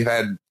so what we've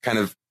had kind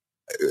of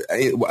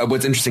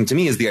what's interesting to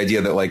me is the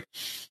idea that, like,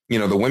 you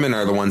know, the women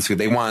are the ones who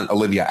they want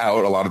Olivia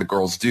out. A lot of the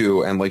girls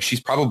do. And like, she's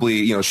probably,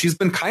 you know, she's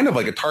been kind of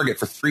like a target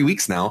for 3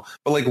 weeks now,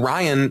 but like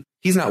Ryan,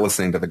 he's not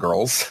listening to the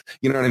girls.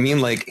 You know what I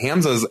mean? Like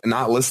Hamza's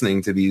not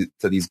listening to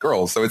these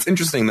girls. So it's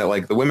interesting that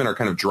like the women are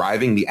kind of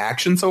driving the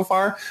action so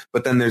far,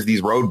 but then there's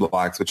these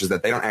roadblocks, which is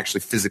that they don't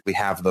actually physically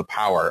have the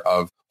power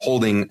of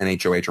holding an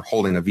HOH or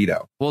holding a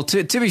veto. Well,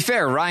 to be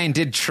fair, Ryan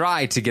did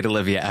try to get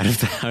Olivia out of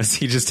the house.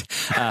 He just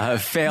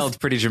failed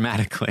pretty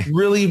dramatically.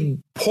 Really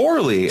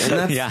poorly. And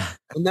that's, yeah.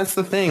 And that's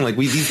the thing. Like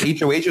these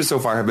HOHs so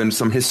far have been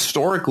some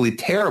historically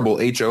terrible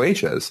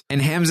HOHs.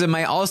 And Hamza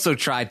might also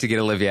try to get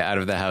Olivia out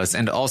of the house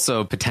and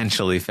also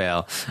potentially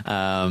fail.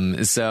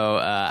 So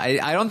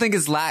I don't think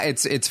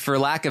it's for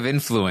lack of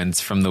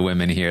influence from the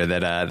women here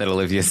that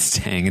Olivia's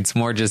staying. It's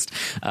more just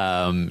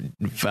for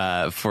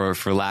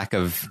lack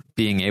of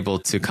being able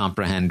to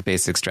comprehend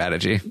basic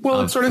strategy.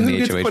 Well, it's sort of who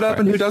gets put up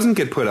and who doesn't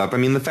get put up. I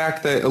mean, the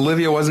fact that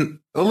Olivia wasn't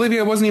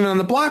even on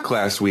the block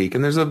last week,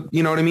 and there's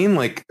you know what I mean?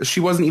 Like, she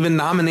wasn't even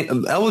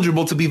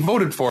eligible to be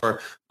voted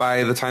for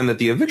by the time that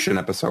the eviction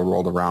episode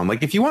rolled around.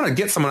 Like, if you want to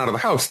get someone out of the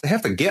house, they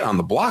have to get on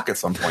the block at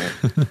some point.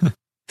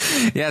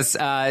 Yes.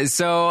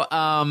 So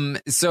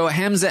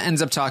Hamza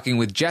ends up talking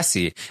with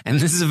Jesse, and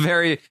this is a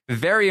very,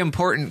 very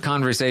important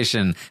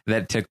conversation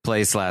that took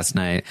place last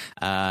night.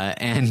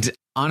 And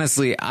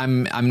honestly,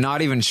 I'm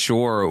not even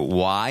sure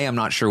why. I'm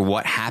not sure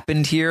what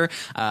happened here.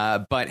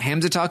 But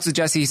Hamza talks to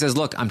Jesse. He says,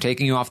 look, I'm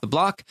taking you off the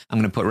block. I'm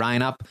going to put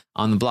Ryan up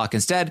on the block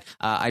instead.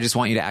 I just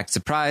want you to act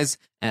surprised.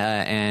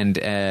 And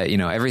you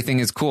know, everything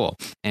is cool.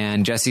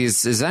 And Jesse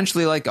is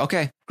essentially like,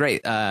 okay,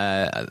 great.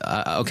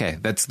 Okay,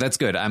 that's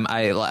good.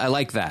 I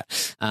like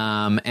that.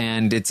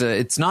 And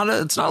it's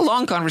not a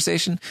long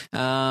conversation.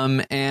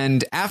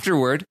 And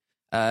afterward,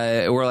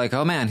 we're like,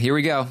 oh man, here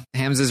we go.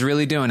 Hamza's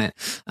really doing it.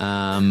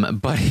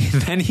 But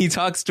then he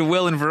talks to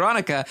Will and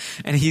Veronica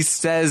and he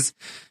says,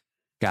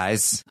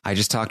 guys, I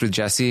just talked with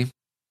Jesse.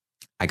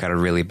 I got a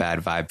really bad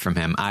vibe from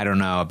him. I don't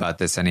know about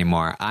this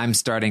anymore. I'm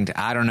starting to,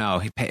 I don't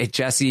know.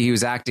 Jesse, he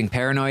was acting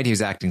paranoid. He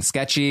was acting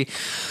sketchy.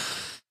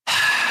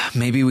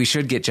 Maybe we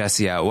should get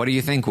Jesse out. What do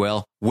you think,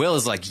 Will? Will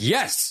is like,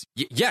 yes.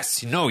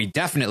 No,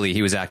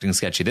 he was acting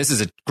sketchy. This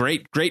is a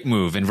great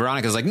move. And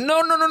Veronica's like,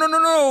 no.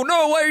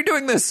 Why are you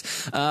doing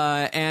this?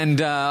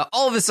 And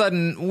all of a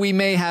sudden we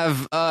may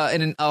have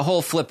a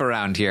whole flip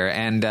around here.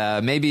 And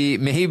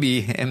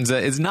maybe Hamza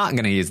is not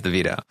going to use the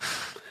veto.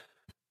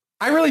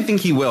 I really think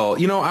he will.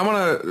 You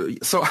know,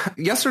 so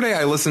yesterday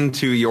I listened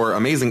to your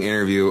amazing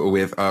interview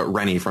with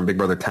Rennie from Big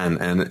Brother 10.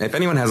 And if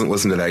anyone hasn't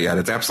listened to that yet,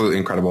 it's absolutely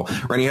incredible.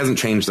 Rennie hasn't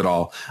changed at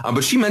all.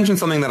 But she mentioned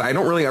something that I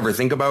don't really ever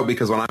think about,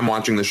 because when I'm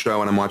watching the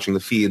show and I'm watching the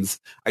feeds,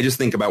 I just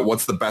think about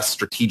what's the best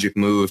strategic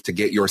move to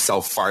get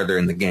yourself farther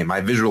in the game. I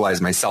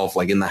visualize myself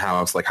like in the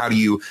house, like how do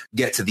you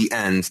get to the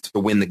end to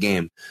win the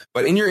game?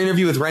 But in your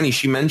interview with Rennie,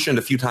 she mentioned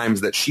a few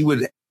times that she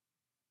would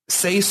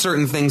say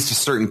certain things to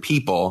certain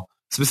people,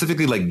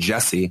 specifically like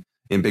Jesse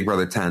in Big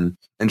Brother 10.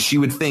 And she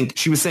was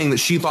saying that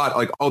she thought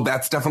like, oh,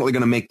 that's definitely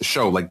going to make the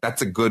show. Like,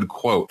 that's a good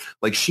quote.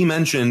 Like, she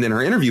mentioned in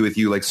her interview with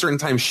you, like certain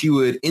times she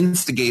would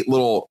instigate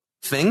little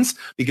things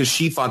because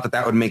she thought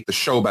that would make the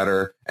show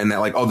better. And that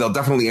like, oh, they'll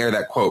definitely air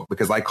that quote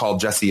because I called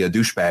Jesse a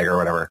douchebag or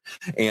whatever.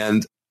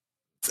 And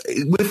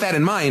with that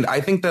in mind, I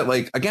think that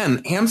like,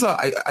 again, Hamza,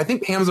 I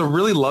think Hamza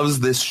really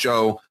loves this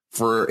show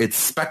for its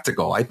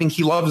spectacle. I think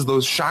he loves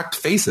those shocked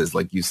faces,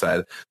 like you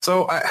said.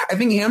 So I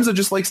think Hamza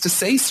just likes to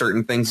say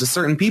certain things to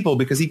certain people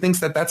because he thinks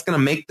that that's going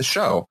to make the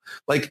show.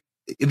 Like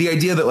the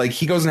idea that like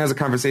he goes and has a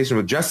conversation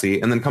with Jesse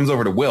and then comes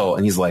over to Will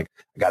and he's like,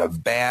 I got a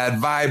bad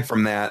vibe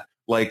from that.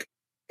 Like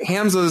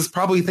Hamza's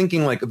probably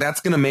thinking like that's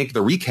going to make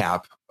the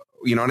recap.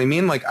 You know what I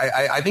mean? Like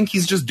I think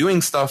he's just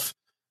doing stuff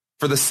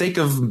for the sake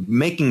of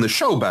making the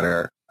show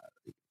better.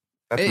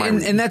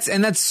 And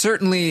that's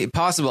certainly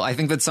possible. I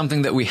think that's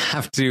something that we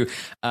have to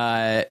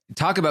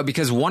talk about,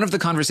 because one of the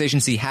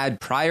conversations he had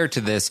prior to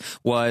this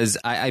was,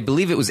 I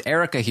believe it was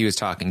Erica he was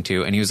talking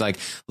to, and he was like,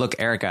 look,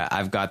 Erica,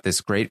 I've got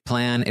this great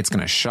plan. It's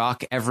going to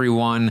shock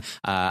everyone.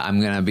 I'm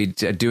going to be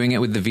doing it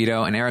with the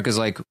veto. And Erica's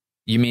like,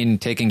 you mean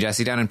taking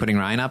Jesse down and putting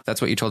Ryan up?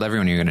 That's what you told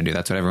everyone you're going to do.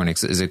 That's what everyone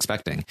is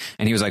expecting.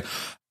 And he was like,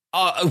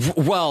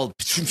 Well,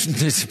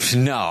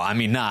 no, I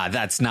mean,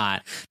 that's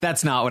not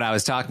what I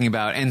was talking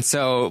about. And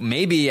so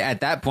maybe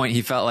at that point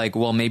he felt like,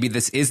 well, maybe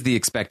this is the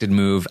expected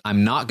move.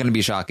 I'm not going to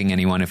be shocking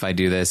anyone if I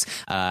do this.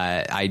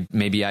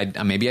 Maybe I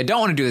don't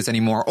want to do this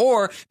anymore,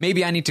 or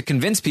maybe I need to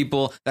convince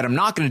people that I'm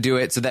not going to do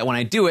it so that when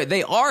I do it,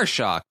 they are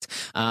shocked.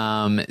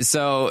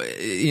 So,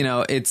 you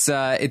know,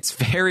 it's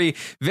very,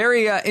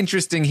 very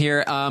interesting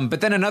here.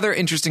 But then another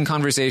interesting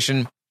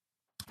conversation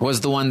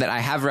was the one that I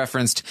have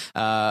referenced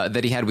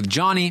that he had with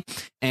Johnny.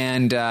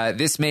 And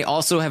this may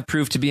also have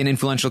proved to be an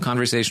influential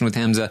conversation with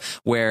Hamza,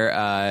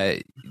 where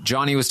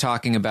Johnny was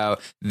talking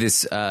about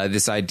this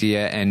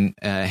idea, and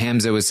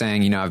Hamza was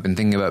saying, you know, I've been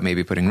thinking about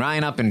maybe putting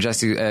Ryan up, and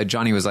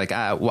Johnny was like,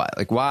 what?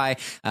 Like, why?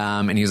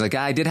 And he was like,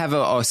 I did have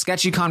a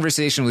sketchy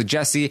conversation with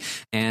Jesse,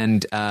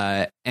 and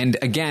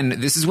again,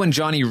 this is when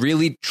Johnny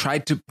really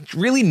tried to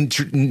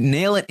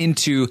nail it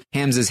into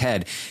Hamza's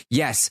head.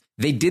 Yes,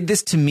 they did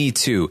this to me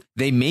too.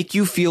 They make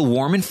you feel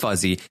warm and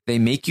fuzzy. They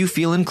make you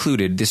feel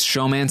included, this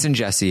showmance and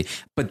Jesse.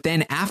 But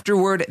then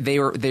afterward,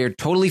 they're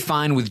totally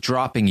fine with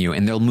dropping you,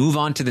 and they'll move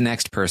on to the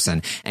next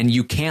person. And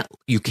you can't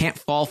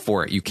fall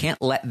for it. You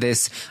can't let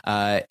this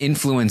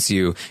influence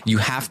you. You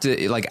have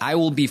to, like, I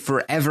will be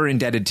forever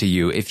indebted to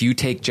you if you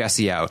take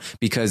Jesse out,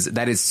 because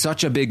that is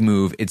such a big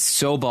move. It's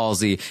so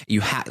ballsy.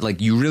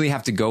 You really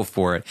have to go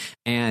for it.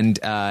 And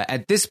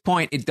at this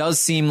point, it does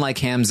seem like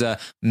Hamza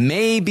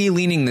may be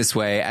leaning this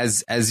way.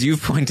 As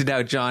you've pointed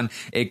out, John,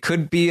 it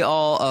could be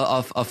all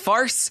a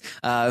farce.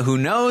 Who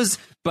knows?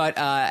 But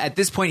at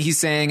this point, he's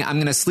saying, I'm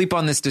going to sleep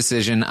on this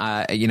decision.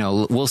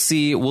 We'll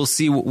see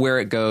where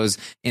it goes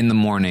in the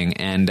morning.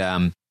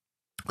 And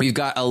we've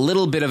got a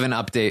little bit of an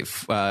update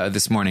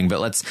this morning, but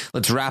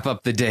let's wrap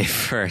up the day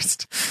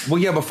first. Well,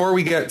 yeah, before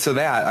we get to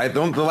that,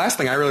 the last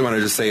thing I really want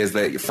to just say is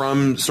that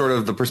from sort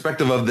of the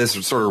perspective of this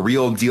sort of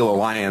real deal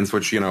alliance,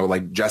 which, you know,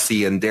 like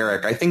Jesse and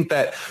Derek, I think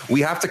that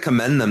we have to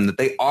commend them that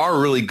they are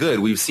really good.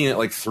 We've seen it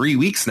like 3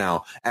 weeks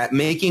now at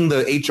making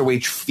the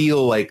HOH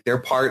feel like they're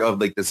part of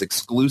like this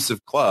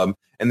exclusive club.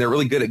 And they're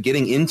really good at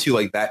getting into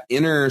like that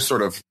inner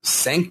sort of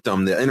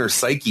sanctum, the inner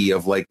psyche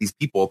of like these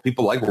people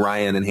like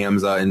Ryan and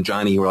Hamza and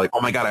Johnny who are like, oh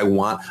my God,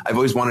 I've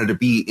always wanted to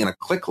be in a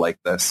clique like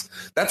this.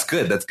 That's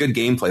good. That's good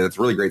gameplay. That's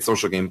really great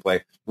social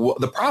gameplay. Well,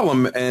 the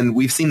problem, and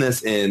we've seen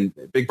this in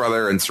Big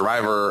Brother and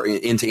Survivor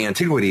into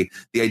Antiquity,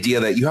 the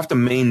idea that you have to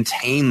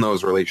maintain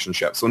those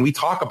relationships. When we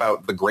talk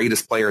about the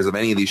greatest players of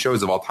any of these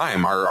shows of all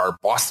time, our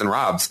Boston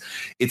Robs,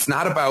 it's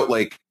not about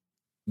like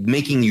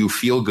making you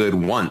feel good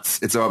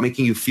once. It's about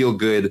making you feel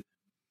good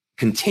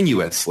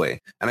continuously.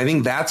 And I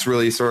think that's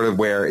really sort of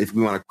where, if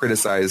we want to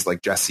criticize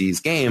like Jesse's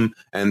game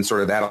and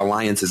sort of that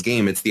alliance's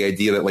game, it's the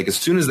idea that like as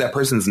soon as that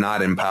person's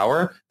not in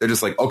power, they're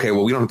just like, okay,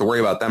 well, we don't have to worry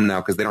about them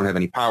now because they don't have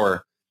any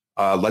power.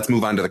 Let's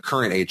move on to the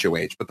current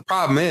HOH. But the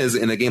problem is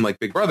in a game like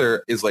Big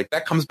Brother is like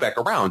that comes back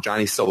around.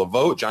 Johnny's still a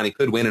vote. Johnny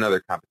could win another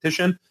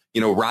competition. You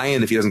know,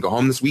 Ryan, if he doesn't go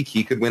home this week,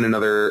 he could win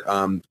another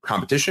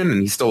competition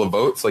and he's still a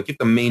vote. So like you have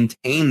to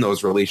maintain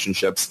those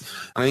relationships.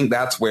 And I think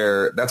that's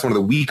one of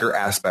the weaker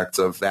aspects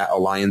of that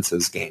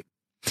alliance's game.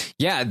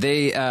 Yeah,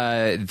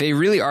 they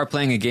really are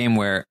playing a game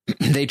where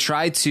they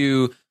try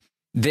to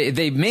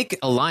they make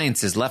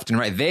alliances left and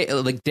right. They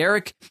like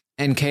Derek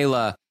and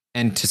Kayla,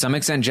 and to some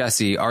extent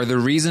Jesse, are one of the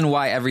reasons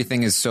why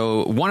everything is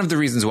so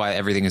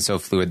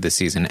fluid this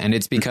season. And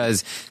it's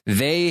because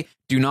they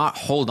do not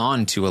hold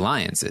on to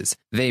alliances.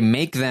 They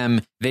make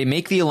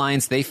the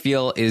alliance they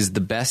feel is the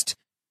best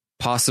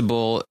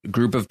possible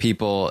group of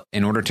people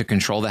in order to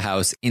control the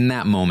house in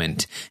that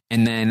moment.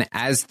 And then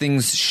as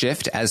things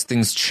shift, as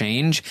things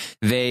change,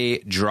 they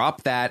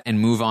drop that and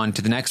move on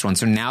to the next one.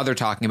 So now they're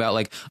talking about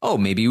like, oh,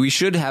 maybe we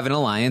should have an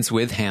alliance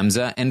with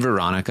Hamza and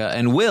Veronica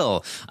and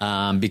Will,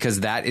 because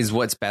that is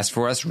what's best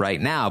for us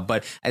right now.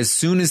 But as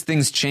soon as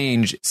things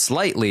change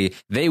slightly,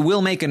 they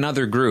will make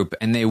another group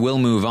and they will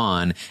move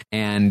on.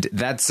 And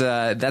that's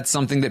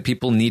something that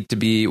people need to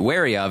be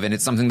wary of. And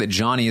it's something that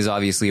Johnny is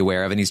obviously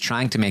aware of, and he's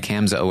trying to make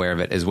Hamza aware of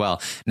it as well.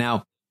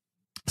 Now,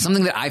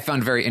 something that I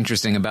found very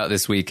interesting about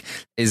this week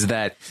is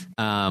that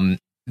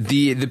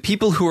the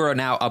people who are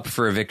now up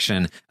for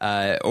eviction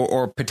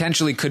or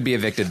potentially could be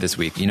evicted this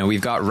week. You know,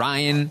 we've got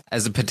Ryan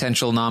as a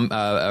potential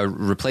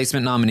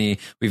replacement nominee.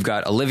 We've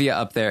got Olivia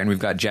up there, and we've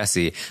got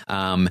Jesse.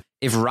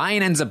 If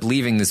Ryan ends up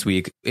leaving this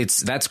week,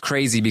 that's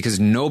crazy because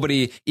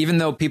nobody, even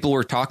though people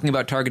were talking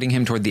about targeting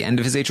him toward the end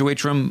of his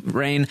HOH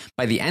reign,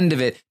 by the end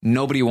of it,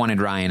 nobody wanted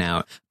Ryan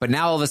out. But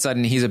now all of a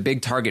sudden, he's a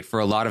big target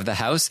for a lot of the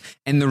house.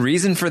 And the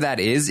reason for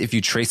that is, if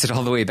you trace it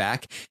all the way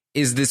back,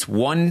 is this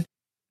one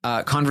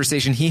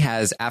conversation he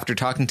has after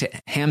talking to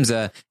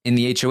Hamza in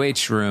the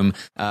HOH room,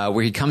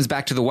 where he comes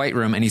back to the White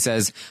Room and he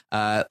says,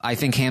 I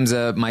think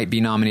Hamza might be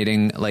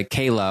nominating like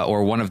Kayla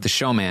or one of the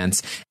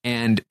showmans.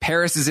 And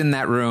Paris is in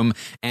that room,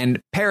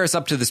 and Paris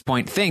up to this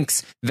point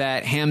thinks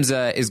that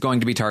Hamza is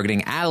going to be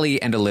targeting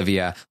Ali and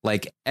Olivia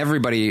like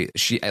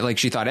she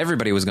thought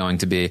everybody was going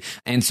to be.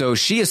 And so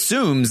she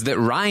assumes that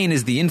Ryan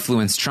is the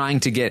influence trying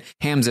to get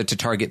Hamza to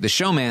target the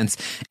showmans.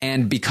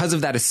 And because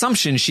of that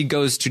assumption, she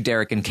goes to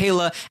Derek and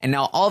Kayla, and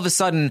now all all of a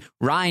sudden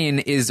Ryan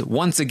is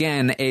once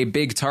again a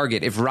big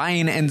target. If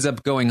Ryan ends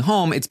up going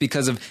home, it's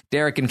because of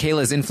Derek and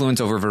Kayla's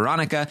influence over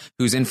Veronica,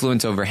 whose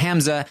influence over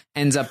Hamza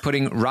ends up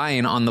putting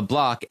Ryan on the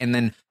block and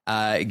then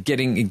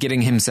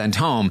getting him sent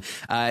home.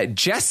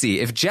 Jesse,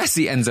 if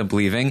Jesse ends up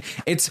leaving,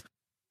 it's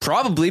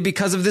probably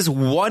because of this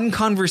one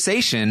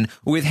conversation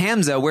with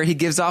Hamza where he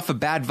gives off a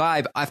bad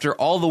vibe after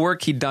all the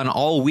work he'd done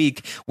all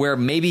week, where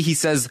maybe he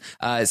says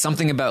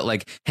something about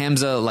like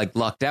Hamza like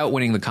lucked out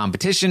winning the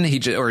competition. He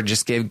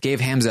just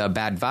gave Hamza a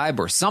bad vibe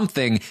or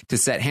something to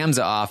set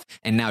Hamza off.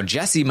 And now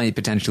Jesse might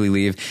potentially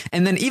leave.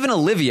 And then even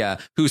Olivia,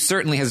 who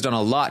certainly has done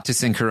a lot to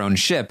sink her own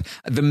ship.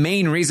 The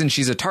main reason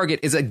she's a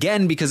target is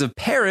again because of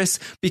Paris,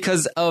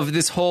 because of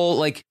this whole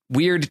like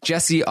weird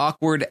Jesse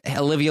awkward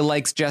Olivia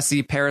likes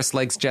Jesse, Paris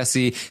likes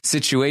Jesse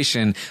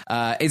situation.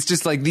 It's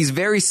just like these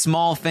very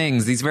small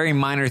things, these very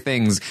minor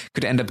things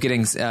could end up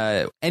getting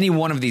any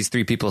one of these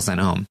three people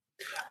sent home.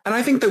 And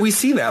I think that we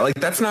see that, like,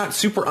 that's not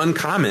super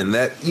uncommon.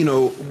 That, you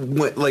know,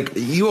 like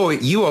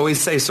you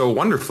always say so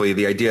wonderfully,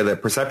 the idea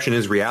that perception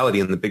is reality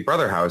in the Big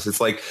Brother house.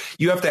 It's like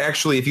you have to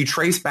actually, if you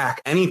trace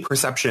back any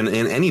perception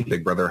in any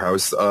Big Brother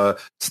house,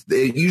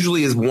 it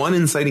usually is one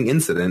inciting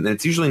incident, and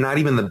it's usually not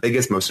even the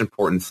biggest, most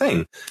important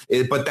thing.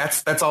 But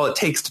that's all it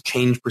takes to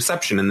change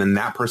perception, and then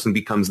that person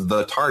becomes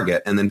the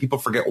target, and then people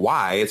forget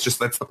why. It's just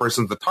that's the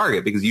person's the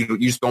target because you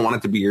just don't want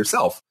it to be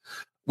yourself.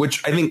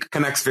 Which I think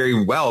connects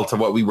very well to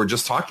what we were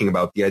just talking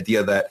about, the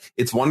idea that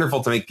it's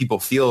wonderful to make people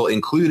feel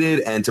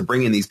included and to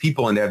bring in these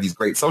people and to have these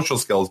great social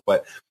skills.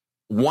 But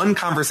one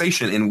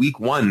conversation in week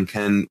one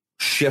can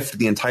shift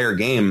the entire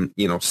game,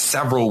 you know,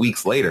 several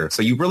weeks later.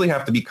 So you really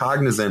have to be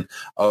cognizant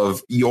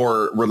of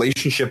your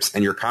relationships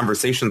and your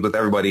conversations with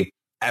everybody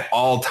at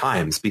all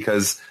times,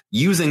 because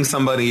using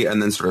somebody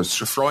and then sort of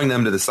throwing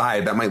them to the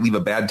side, that might leave a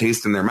bad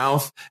taste in their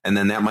mouth. And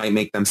then that might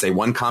make them say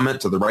one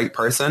comment to the right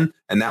person.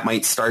 And that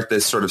might start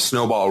this sort of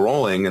snowball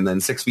rolling. And then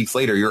 6 weeks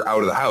later, you're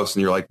out of the house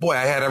and you're like, boy,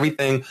 I had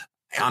everything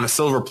on a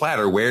silver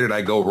platter. Where did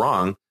I go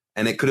wrong?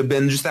 And it could have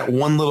been just that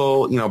one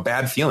little, you know,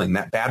 bad feeling,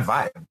 that bad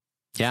vibe.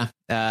 Yeah.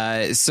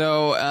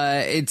 So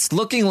it's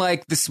looking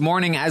like this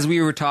morning, as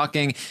we were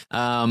talking,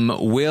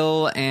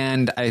 Will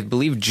and I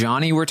believe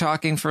Johnny were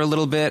talking for a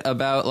little bit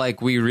about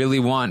like, we really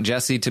want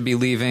Jesse to be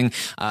leaving.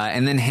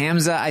 And then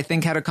Hamza, I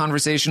think, had a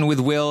conversation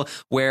with Will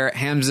where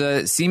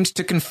Hamza seemed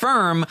to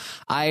confirm,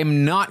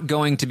 I'm not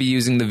going to be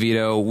using the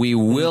veto. We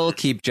will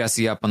keep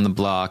Jesse up on the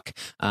block.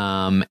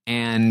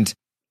 And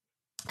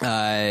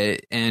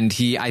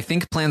he, I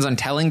think, plans on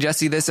telling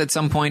Jesse this at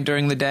some point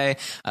during the day.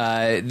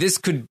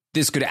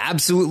 This could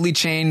absolutely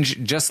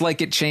change, just like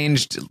it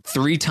changed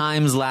 3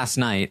 times last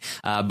night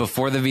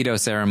before the veto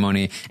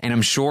ceremony. And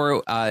I'm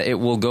sure it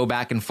will go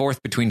back and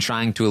forth between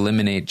trying to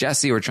eliminate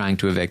Jesse or trying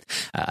to evict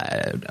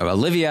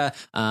Olivia.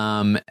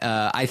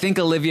 I think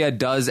Olivia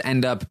does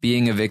end up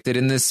being evicted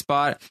in this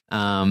spot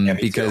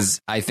because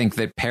too. I think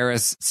that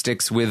Paris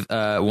sticks with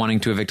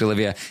wanting to evict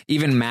Olivia.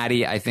 Even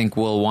Maddie, I think,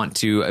 will want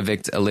to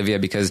evict Olivia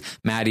because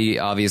Maddie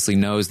obviously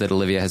knows that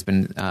Olivia has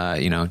been,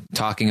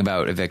 talking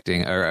about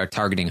evicting or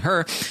targeting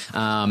her.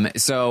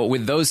 So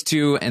with those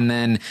two, and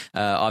then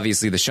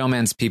obviously the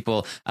showman's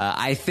people,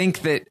 I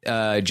think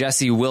that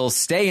Jesse will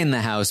stay in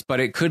the house, but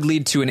it could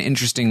lead to an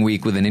interesting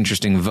week with an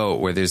interesting vote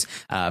where there's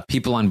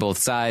people on both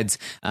sides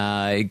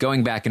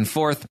going back and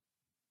forth.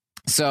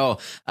 So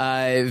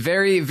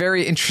very,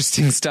 very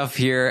interesting stuff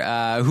here.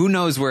 Who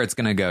knows where it's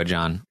going to go,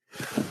 John?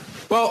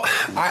 Well,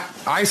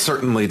 I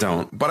certainly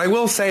don't. But I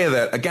will say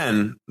that,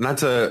 again, not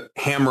to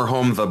hammer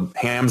home the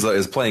Hamza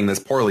is playing this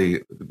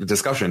poorly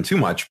discussion too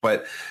much,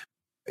 but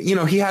you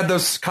know, he had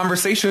those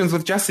conversations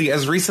with Jesse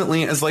as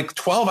recently as like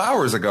 12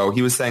 hours ago.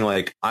 He was saying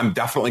like, I'm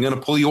definitely going to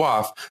pull you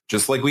off.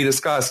 Just like we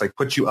discussed, I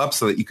put you up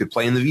so that you could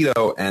play in the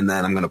veto and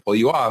then I'm going to pull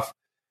you off.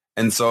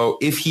 And so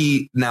if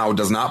he now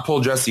does not pull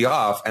Jesse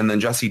off and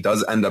then Jesse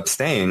does end up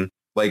staying,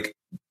 like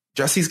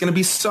Jesse's going to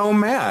be so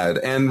mad,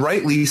 and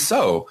rightly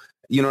so.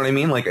 You know what I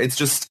mean? Like, it's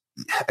just,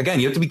 again,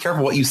 you have to be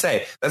careful what you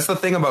say. That's the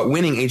thing about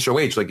winning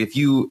HOH. Like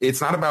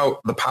it's not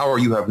about the power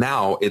you have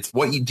now. It's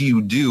what do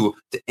you do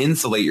to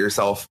insulate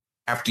yourself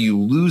after you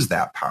lose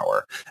that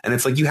power. And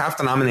it's like, you have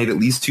to nominate at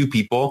least 2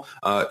 people.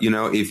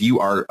 If you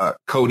are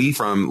Cody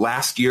from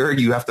last year,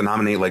 you have to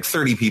nominate like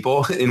 30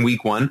 people in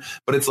week 1.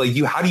 But it's like,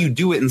 how do you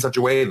do it in such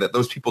a way that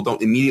those people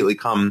don't immediately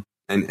come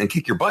and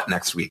kick your butt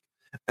next week?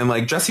 And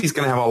like, Jesse's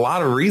going to have a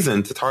lot of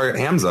reason to target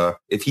Hamza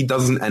if he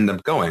doesn't end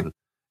up going.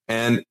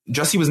 And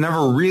Jesse was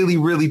never really,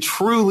 really,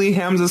 truly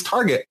Hamza's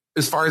target,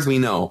 as far as we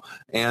know.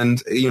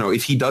 And, you know,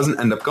 if he doesn't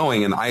end up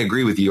going, and I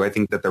agree with you, I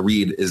think that the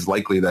read is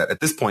likely that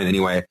at this point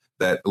anyway,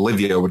 that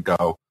Olivia would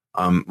go.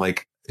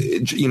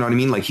 You know what I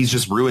mean? Like, he's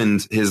just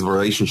ruined his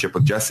relationship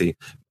with Jesse.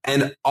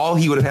 And all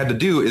he would have had to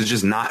do is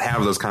just not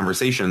have those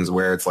conversations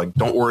where it's like,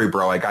 don't worry,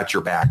 bro, I got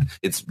your back.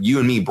 It's you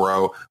and me,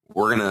 bro.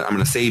 I'm going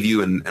to save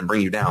you and bring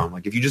you down.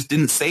 Like, if you just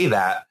didn't say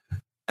that,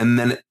 and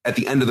then at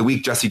the end of the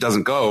week, Jesse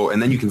doesn't go,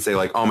 and then you can say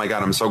like, oh my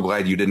God, I'm so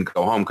glad you didn't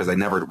go home because I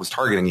never was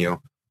targeting you.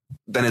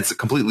 Then it's a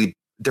completely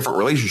different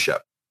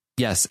relationship.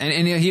 Yes,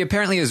 and he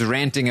apparently is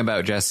ranting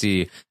about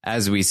Jesse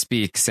as we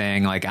speak,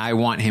 saying like, I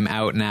want him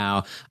out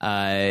now.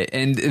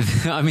 And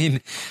I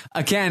mean,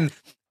 again,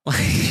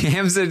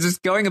 Hamza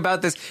just going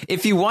about this.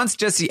 If he wants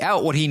Jesse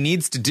out, what he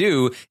needs to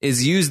do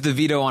is use the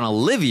veto on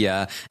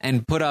Olivia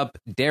and put up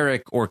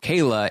Derek or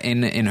Kayla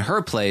in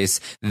her place.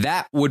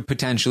 That would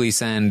potentially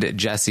send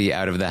Jesse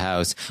out of the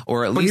house,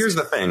 or at least here's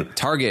the thing.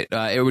 target.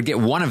 It would get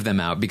one of them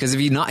out, because if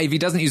he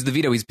doesn't use the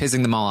veto, he's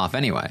pissing them all off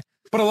anyway.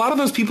 But a lot of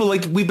those people,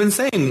 like we've been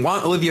saying,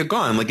 want Olivia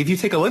gone. Like if you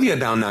take Olivia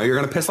down now, you're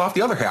going to piss off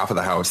the other half of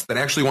the house that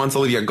actually wants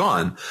Olivia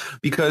gone,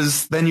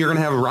 because then you're going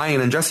to have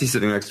Ryan and Jesse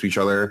sitting next to each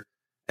other.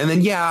 And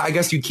then, yeah, I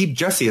guess you keep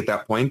Jesse at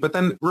that point. But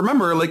then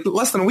remember, like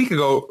less than a week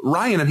ago,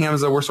 Ryan and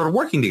Hamza were sort of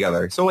working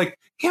together. So like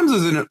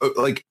Hamza's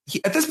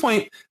at this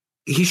point,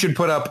 he should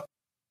put up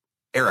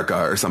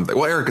Erica or something.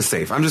 Well, Erica's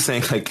safe. I'm just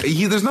saying, like,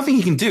 there's nothing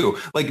he can do.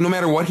 Like, no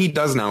matter what he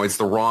does now, it's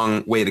the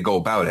wrong way to go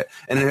about it.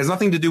 And it has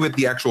nothing to do with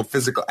the actual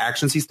physical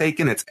actions he's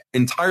taken. It's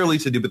entirely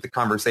to do with the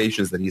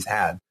conversations that he's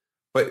had.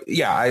 But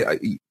yeah,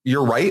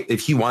 you're right.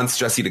 If he wants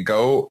Jesse to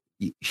go,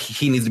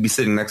 he needs to be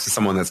sitting next to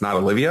someone that's not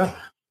Olivia.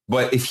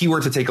 But if he were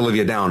to take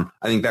Olivia down,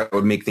 I think that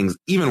would make things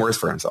even worse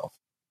for himself.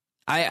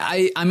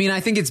 I mean, I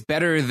think it's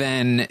better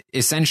than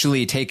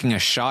essentially taking a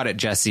shot at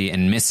Jesse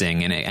and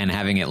missing and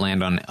having it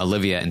land on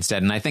Olivia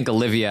instead. And I think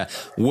Olivia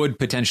would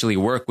potentially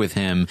work with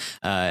him,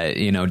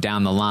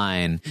 down the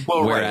line.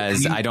 Well,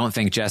 whereas right. I don't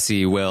think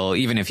Jesse will,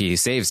 even if he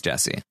saves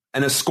Jesse.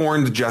 And a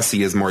scorned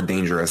Jesse is more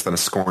dangerous than a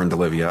scorned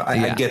Olivia.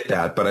 I get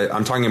that, but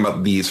I'm talking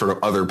about the sort of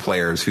other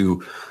players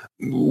who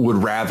would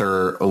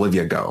rather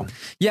Olivia go.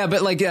 Yeah,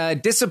 but like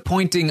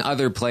disappointing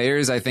other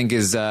players, I think,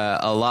 is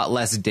a lot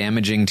less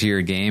damaging to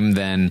your game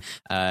than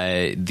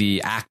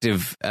the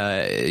active,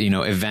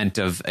 event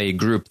of a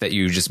group that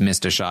you just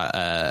missed a shot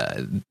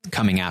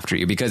coming after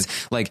you. Because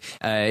like,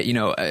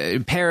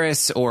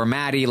 Paris or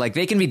Maddie, like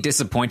they can be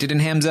disappointed in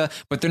Hamza,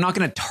 but they're not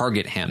going to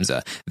target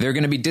Hamza. They're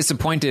going to be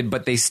disappointed,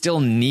 but they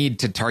still need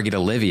to target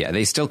Olivia.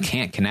 They still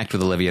can't connect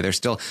with Olivia. They're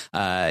still,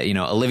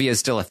 Olivia is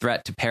still a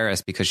threat to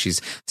Paris because she's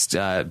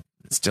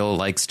still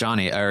likes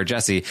Johnny or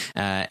Jesse,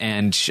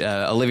 and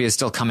Olivia is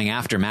still coming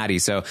after Maddie.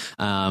 So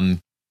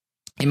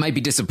it might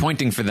be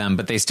disappointing for them,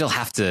 but they still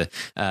have to,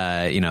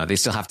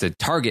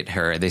 target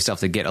her. They still have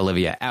to get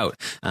Olivia out.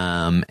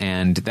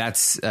 And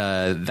that's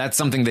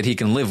something that he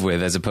can live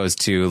with, as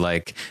opposed to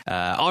like,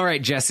 all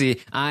right,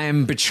 Jesse,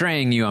 I'm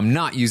betraying you. I'm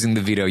not using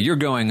the veto. You're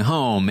going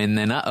home. And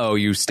then,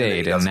 you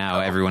stayed. And now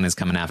everyone is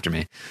coming after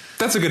me.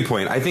 That's a good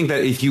point. I think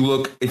that if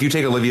you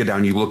take Olivia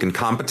down, you look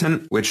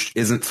incompetent, which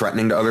isn't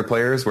threatening to other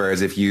players.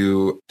 Whereas if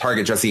you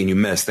target Jesse and you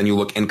miss, then you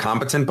look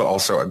incompetent, but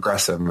also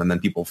aggressive. And then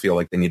people feel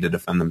like they need to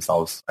defend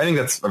themselves. I think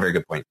that's a very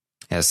good point.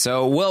 Yeah,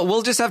 so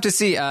we'll just have to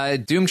see.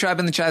 Doom Tribe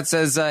in the chat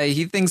says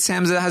he thinks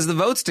Hamza has the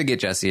votes to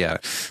get Jesse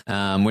out,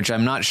 which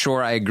I'm not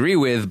sure I agree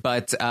with,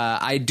 but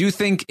I do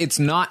think it's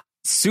not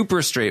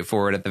super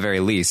straightforward at the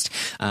very least.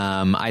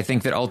 I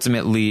think that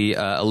ultimately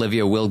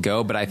Olivia will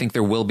go, but I think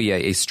there will be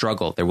a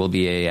struggle. There will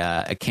be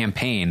a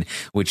campaign,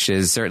 which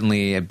is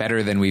certainly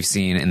better than we've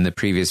seen in the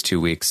previous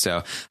 2 weeks.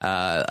 So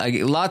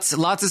lots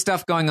of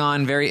stuff going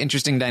on. Very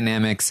interesting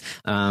dynamics.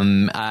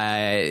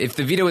 If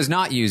the veto is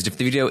not used, if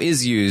the veto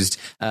is used,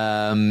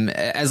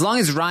 as long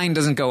as Ryan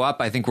doesn't go up,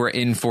 I think we're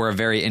in for a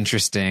very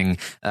interesting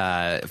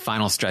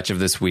final stretch of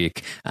this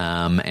week.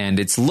 And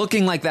it's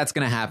looking like that's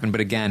going to happen. But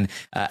again,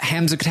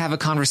 Hamza could have a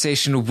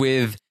conversation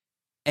with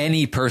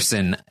any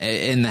person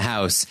in the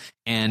house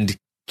and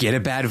get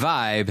a bad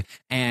vibe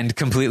and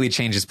completely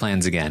change his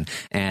plans again.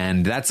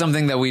 And that's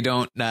something that we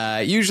don't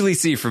usually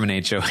see from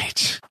an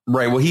HOH.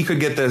 Right. Well, he could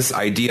get this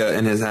idea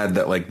in his head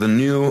that like the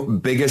new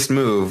biggest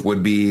move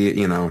would be,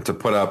 to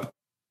put up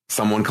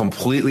someone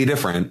completely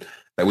different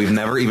that we've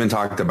never even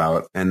talked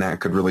about. And that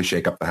could really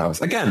shake up the house.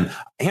 Again,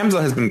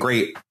 Hamza has been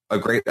a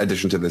great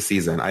addition to this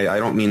season. I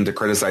don't mean to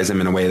criticize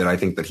him in a way that I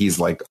think that he's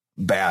like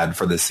bad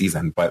for this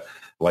season, but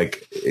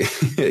like,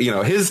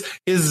 his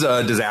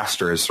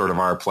disaster is sort of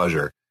our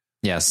pleasure.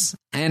 Yes.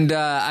 And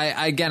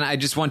I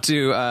just want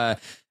to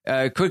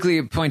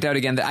quickly point out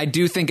again that I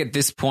do think at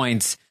this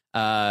point,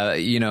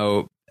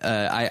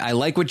 I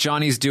like what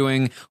Johnny's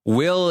doing.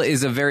 Will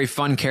is a very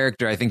fun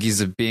character. I think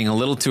he's being a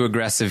little too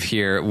aggressive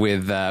here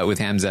with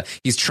Hamza.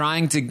 He's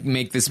trying to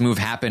make this move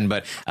happen,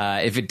 but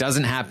if it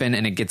doesn't happen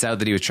and it gets out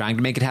that he was trying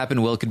to make it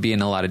happen, Will could be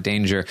in a lot of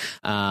danger.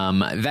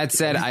 That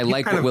said, I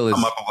like what Will is.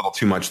 Come up a little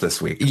too much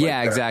this week.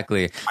 Yeah,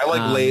 exactly. I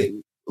like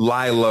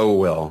lie low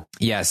Will.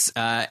 Yes.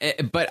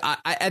 But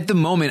at the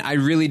moment, I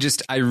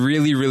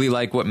really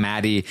like what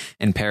Maddie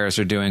and Paris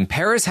are doing.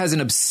 Paris has an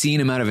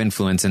obscene amount of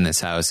influence in this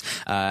house.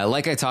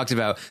 Like I talked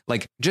about,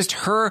 like just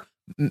her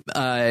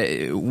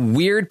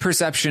weird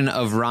perception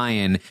of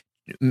Ryan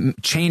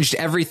changed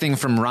everything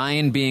from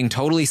Ryan being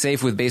totally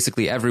safe with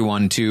basically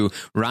everyone to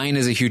Ryan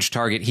is a huge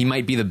target. He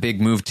might be the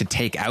big move to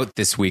take out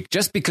this week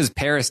just because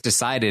Paris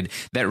decided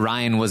that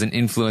Ryan was an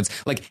influence.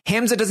 Like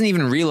Hamza doesn't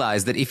even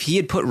realize that if he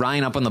had put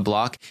Ryan up on the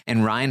block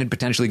and Ryan had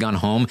potentially gone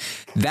home,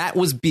 that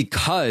was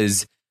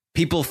because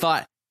people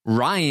thought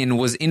Ryan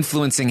was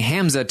influencing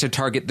Hamza to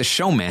target the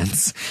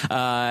showmans.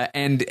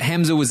 And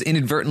Hamza was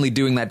inadvertently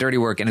doing that dirty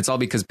work. And it's all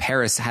because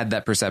Paris had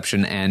that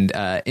perception and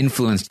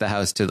influenced the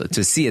house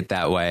to see it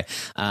that way.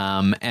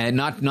 And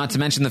not to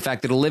mention the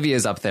fact that Olivia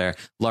is up there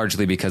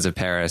largely because of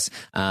Paris.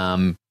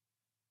 And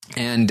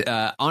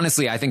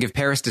honestly, I think if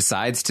Paris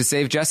decides to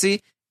save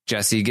Jesse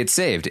gets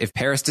saved. If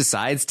Paris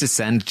decides to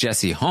send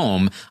Jesse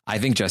home, I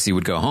think Jesse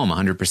would go home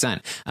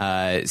 100%.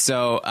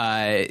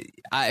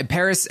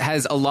 Paris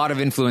has a lot of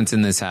influence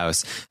in this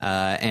house,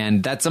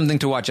 and that's something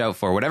to watch out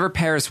for. Whatever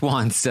Paris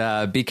wants,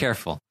 be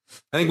careful.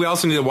 I think we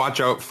also need to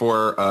watch out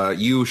for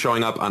you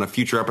showing up on a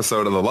future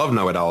episode of the Love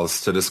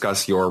Know-It-Alls to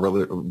discuss your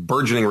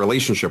burgeoning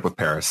relationship with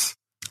Paris.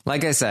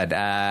 Like I said,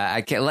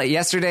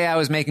 yesterday I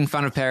was making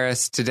fun of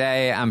Paris.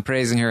 Today I'm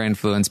praising her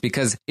influence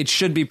because it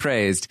should be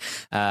praised.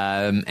 Look,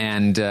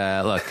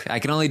 I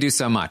can only do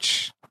so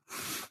much.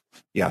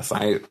 Yes,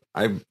 I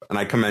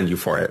commend you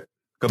for it.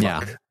 Good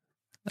luck.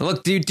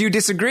 Look, do you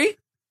disagree?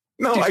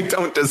 No, I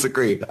don't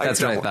disagree.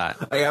 That's what I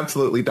thought. I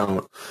absolutely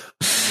don't.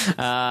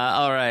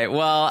 All right.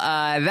 Well,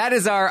 that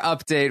is our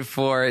update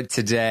for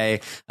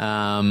today.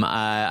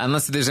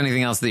 Unless there's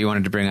anything else that you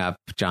wanted to bring up,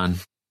 John.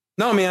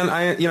 No, man,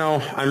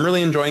 I'm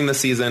really enjoying the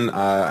season.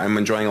 I'm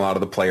enjoying a lot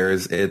of the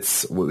players.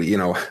 It's,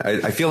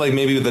 I feel like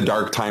maybe the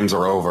dark times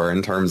are over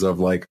in terms of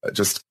like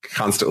just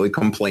constantly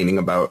complaining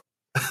about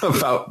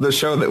the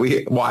show that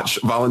we watch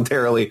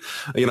voluntarily.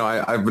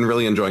 I've been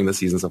really enjoying the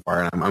season so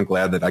far, and I'm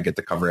glad that I get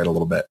to cover it a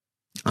little bit.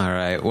 All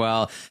right.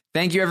 Well,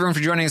 thank you, everyone,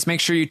 for joining us. Make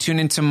sure you tune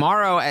in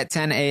tomorrow at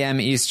 10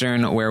 a.m.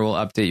 Eastern, where we'll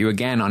update you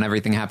again on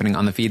everything happening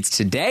on the feeds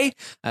today.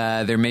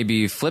 There may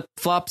be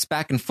flip-flops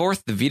back and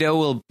forth. The veto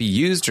will be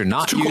used or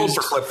not used. It's too cold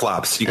for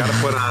flip-flops. You got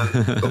to put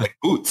on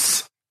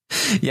boots.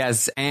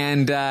 Yes,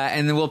 and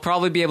then we'll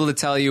probably be able to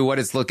tell you what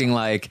it's looking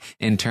like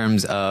in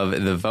terms of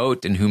the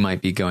vote and who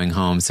might be going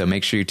home. So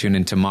make sure you tune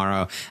in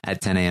tomorrow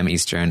at 10 a.m.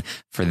 Eastern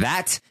for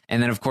that.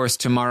 And then, of course,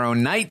 tomorrow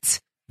night,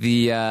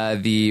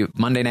 the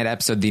Monday night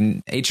episode,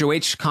 the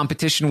HOH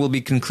competition will be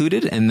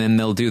concluded, and then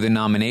they'll do the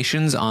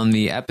nominations on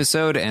the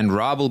episode, and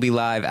Rob will be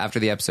live after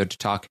the episode to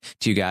talk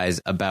to you guys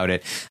about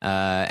it.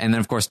 And then,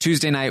 of course,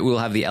 Tuesday night, we'll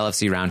have the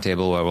LFC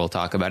Roundtable where we'll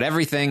talk about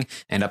everything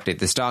and update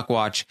the stock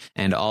watch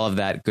and all of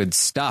that good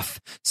stuff.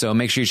 So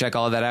make sure you check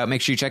all of that out.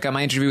 Make sure you check out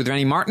my interview with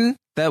Rennie Martin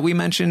that we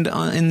mentioned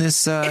in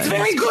this. It's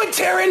very good,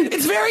 Taryn.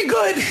 It's very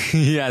good.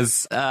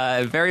 Yes.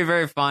 Very,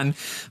 very fun.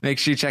 Make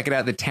sure you check it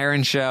out. The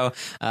Taryn Show.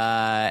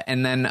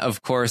 And then,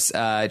 of course,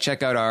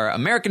 check out our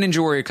American Ninja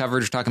Warrior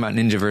coverage. We're talking about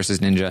Ninja versus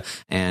Ninja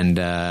and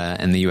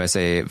the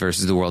USA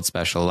versus the World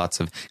Special. Lots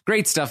of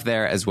great stuff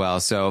there as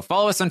well. So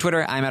follow us on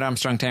Twitter. I'm at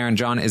Armstrong Taryn.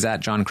 John is at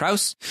John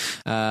Kraus,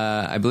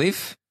 I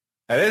believe.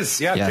 It is.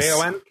 Yeah. Yes.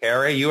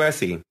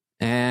 JONKRAUSE.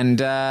 And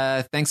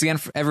thanks again,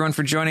 everyone,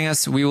 for joining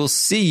us. We will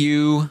see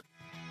you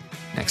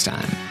next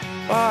time.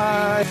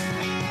 Bye.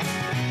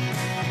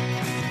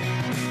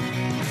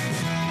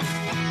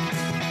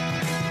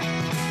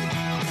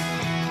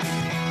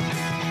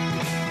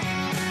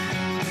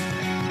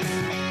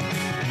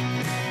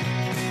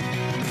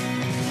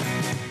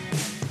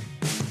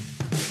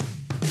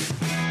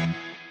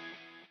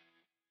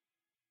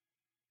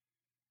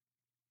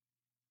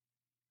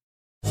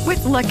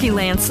 With Lucky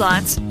Land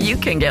Slots, you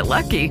can get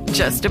lucky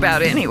just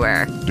about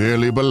anywhere.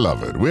 Dearly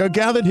beloved, we are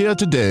gathered here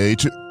today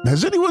to...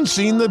 Has anyone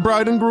seen the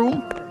bride and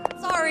groom?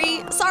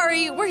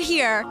 Sorry, we're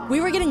here. We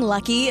were getting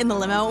lucky in the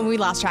limo and we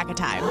lost track of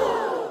time.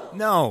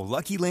 No,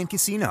 Lucky Land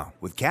Casino,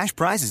 with cash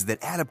prizes that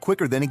add up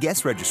quicker than a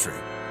guest registry.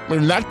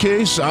 In that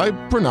case, I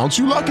pronounce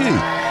you lucky.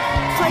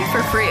 Play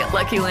for free at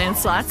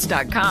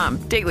LuckyLandSlots.com.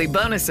 Daily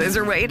bonuses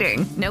are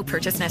waiting. No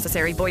purchase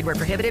necessary. Void where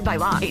prohibited by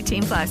law.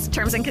 18+.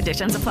 Terms and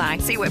conditions apply.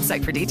 See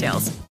website for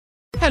details.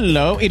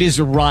 Hello, it is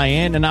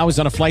Ryan, and I was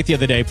on a flight the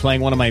other day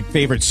playing one of my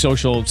favorite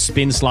social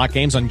spin slot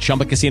games on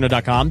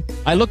ChumbaCasino.com.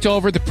 I looked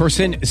over at the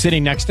person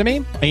sitting next to me,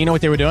 and you know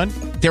what they were doing?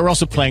 They were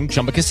also playing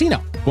Chumba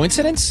Casino.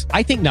 Coincidence?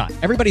 I think not.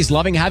 Everybody's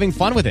loving having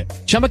fun with it.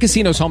 Chumba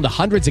Casino is home to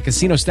hundreds of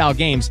casino-style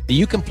games that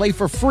you can play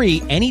for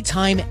free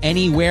anytime,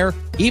 anywhere,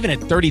 even at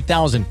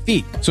 30,000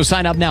 feet. So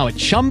sign up now at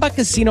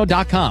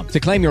ChumbaCasino.com to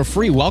claim your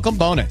free welcome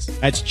bonus.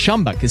 That's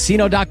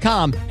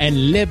ChumbaCasino.com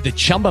and live the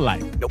Chumba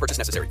life. No purchase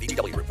necessary.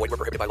 VGW. Void where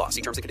prohibited by law.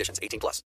 See terms and conditions. 18+.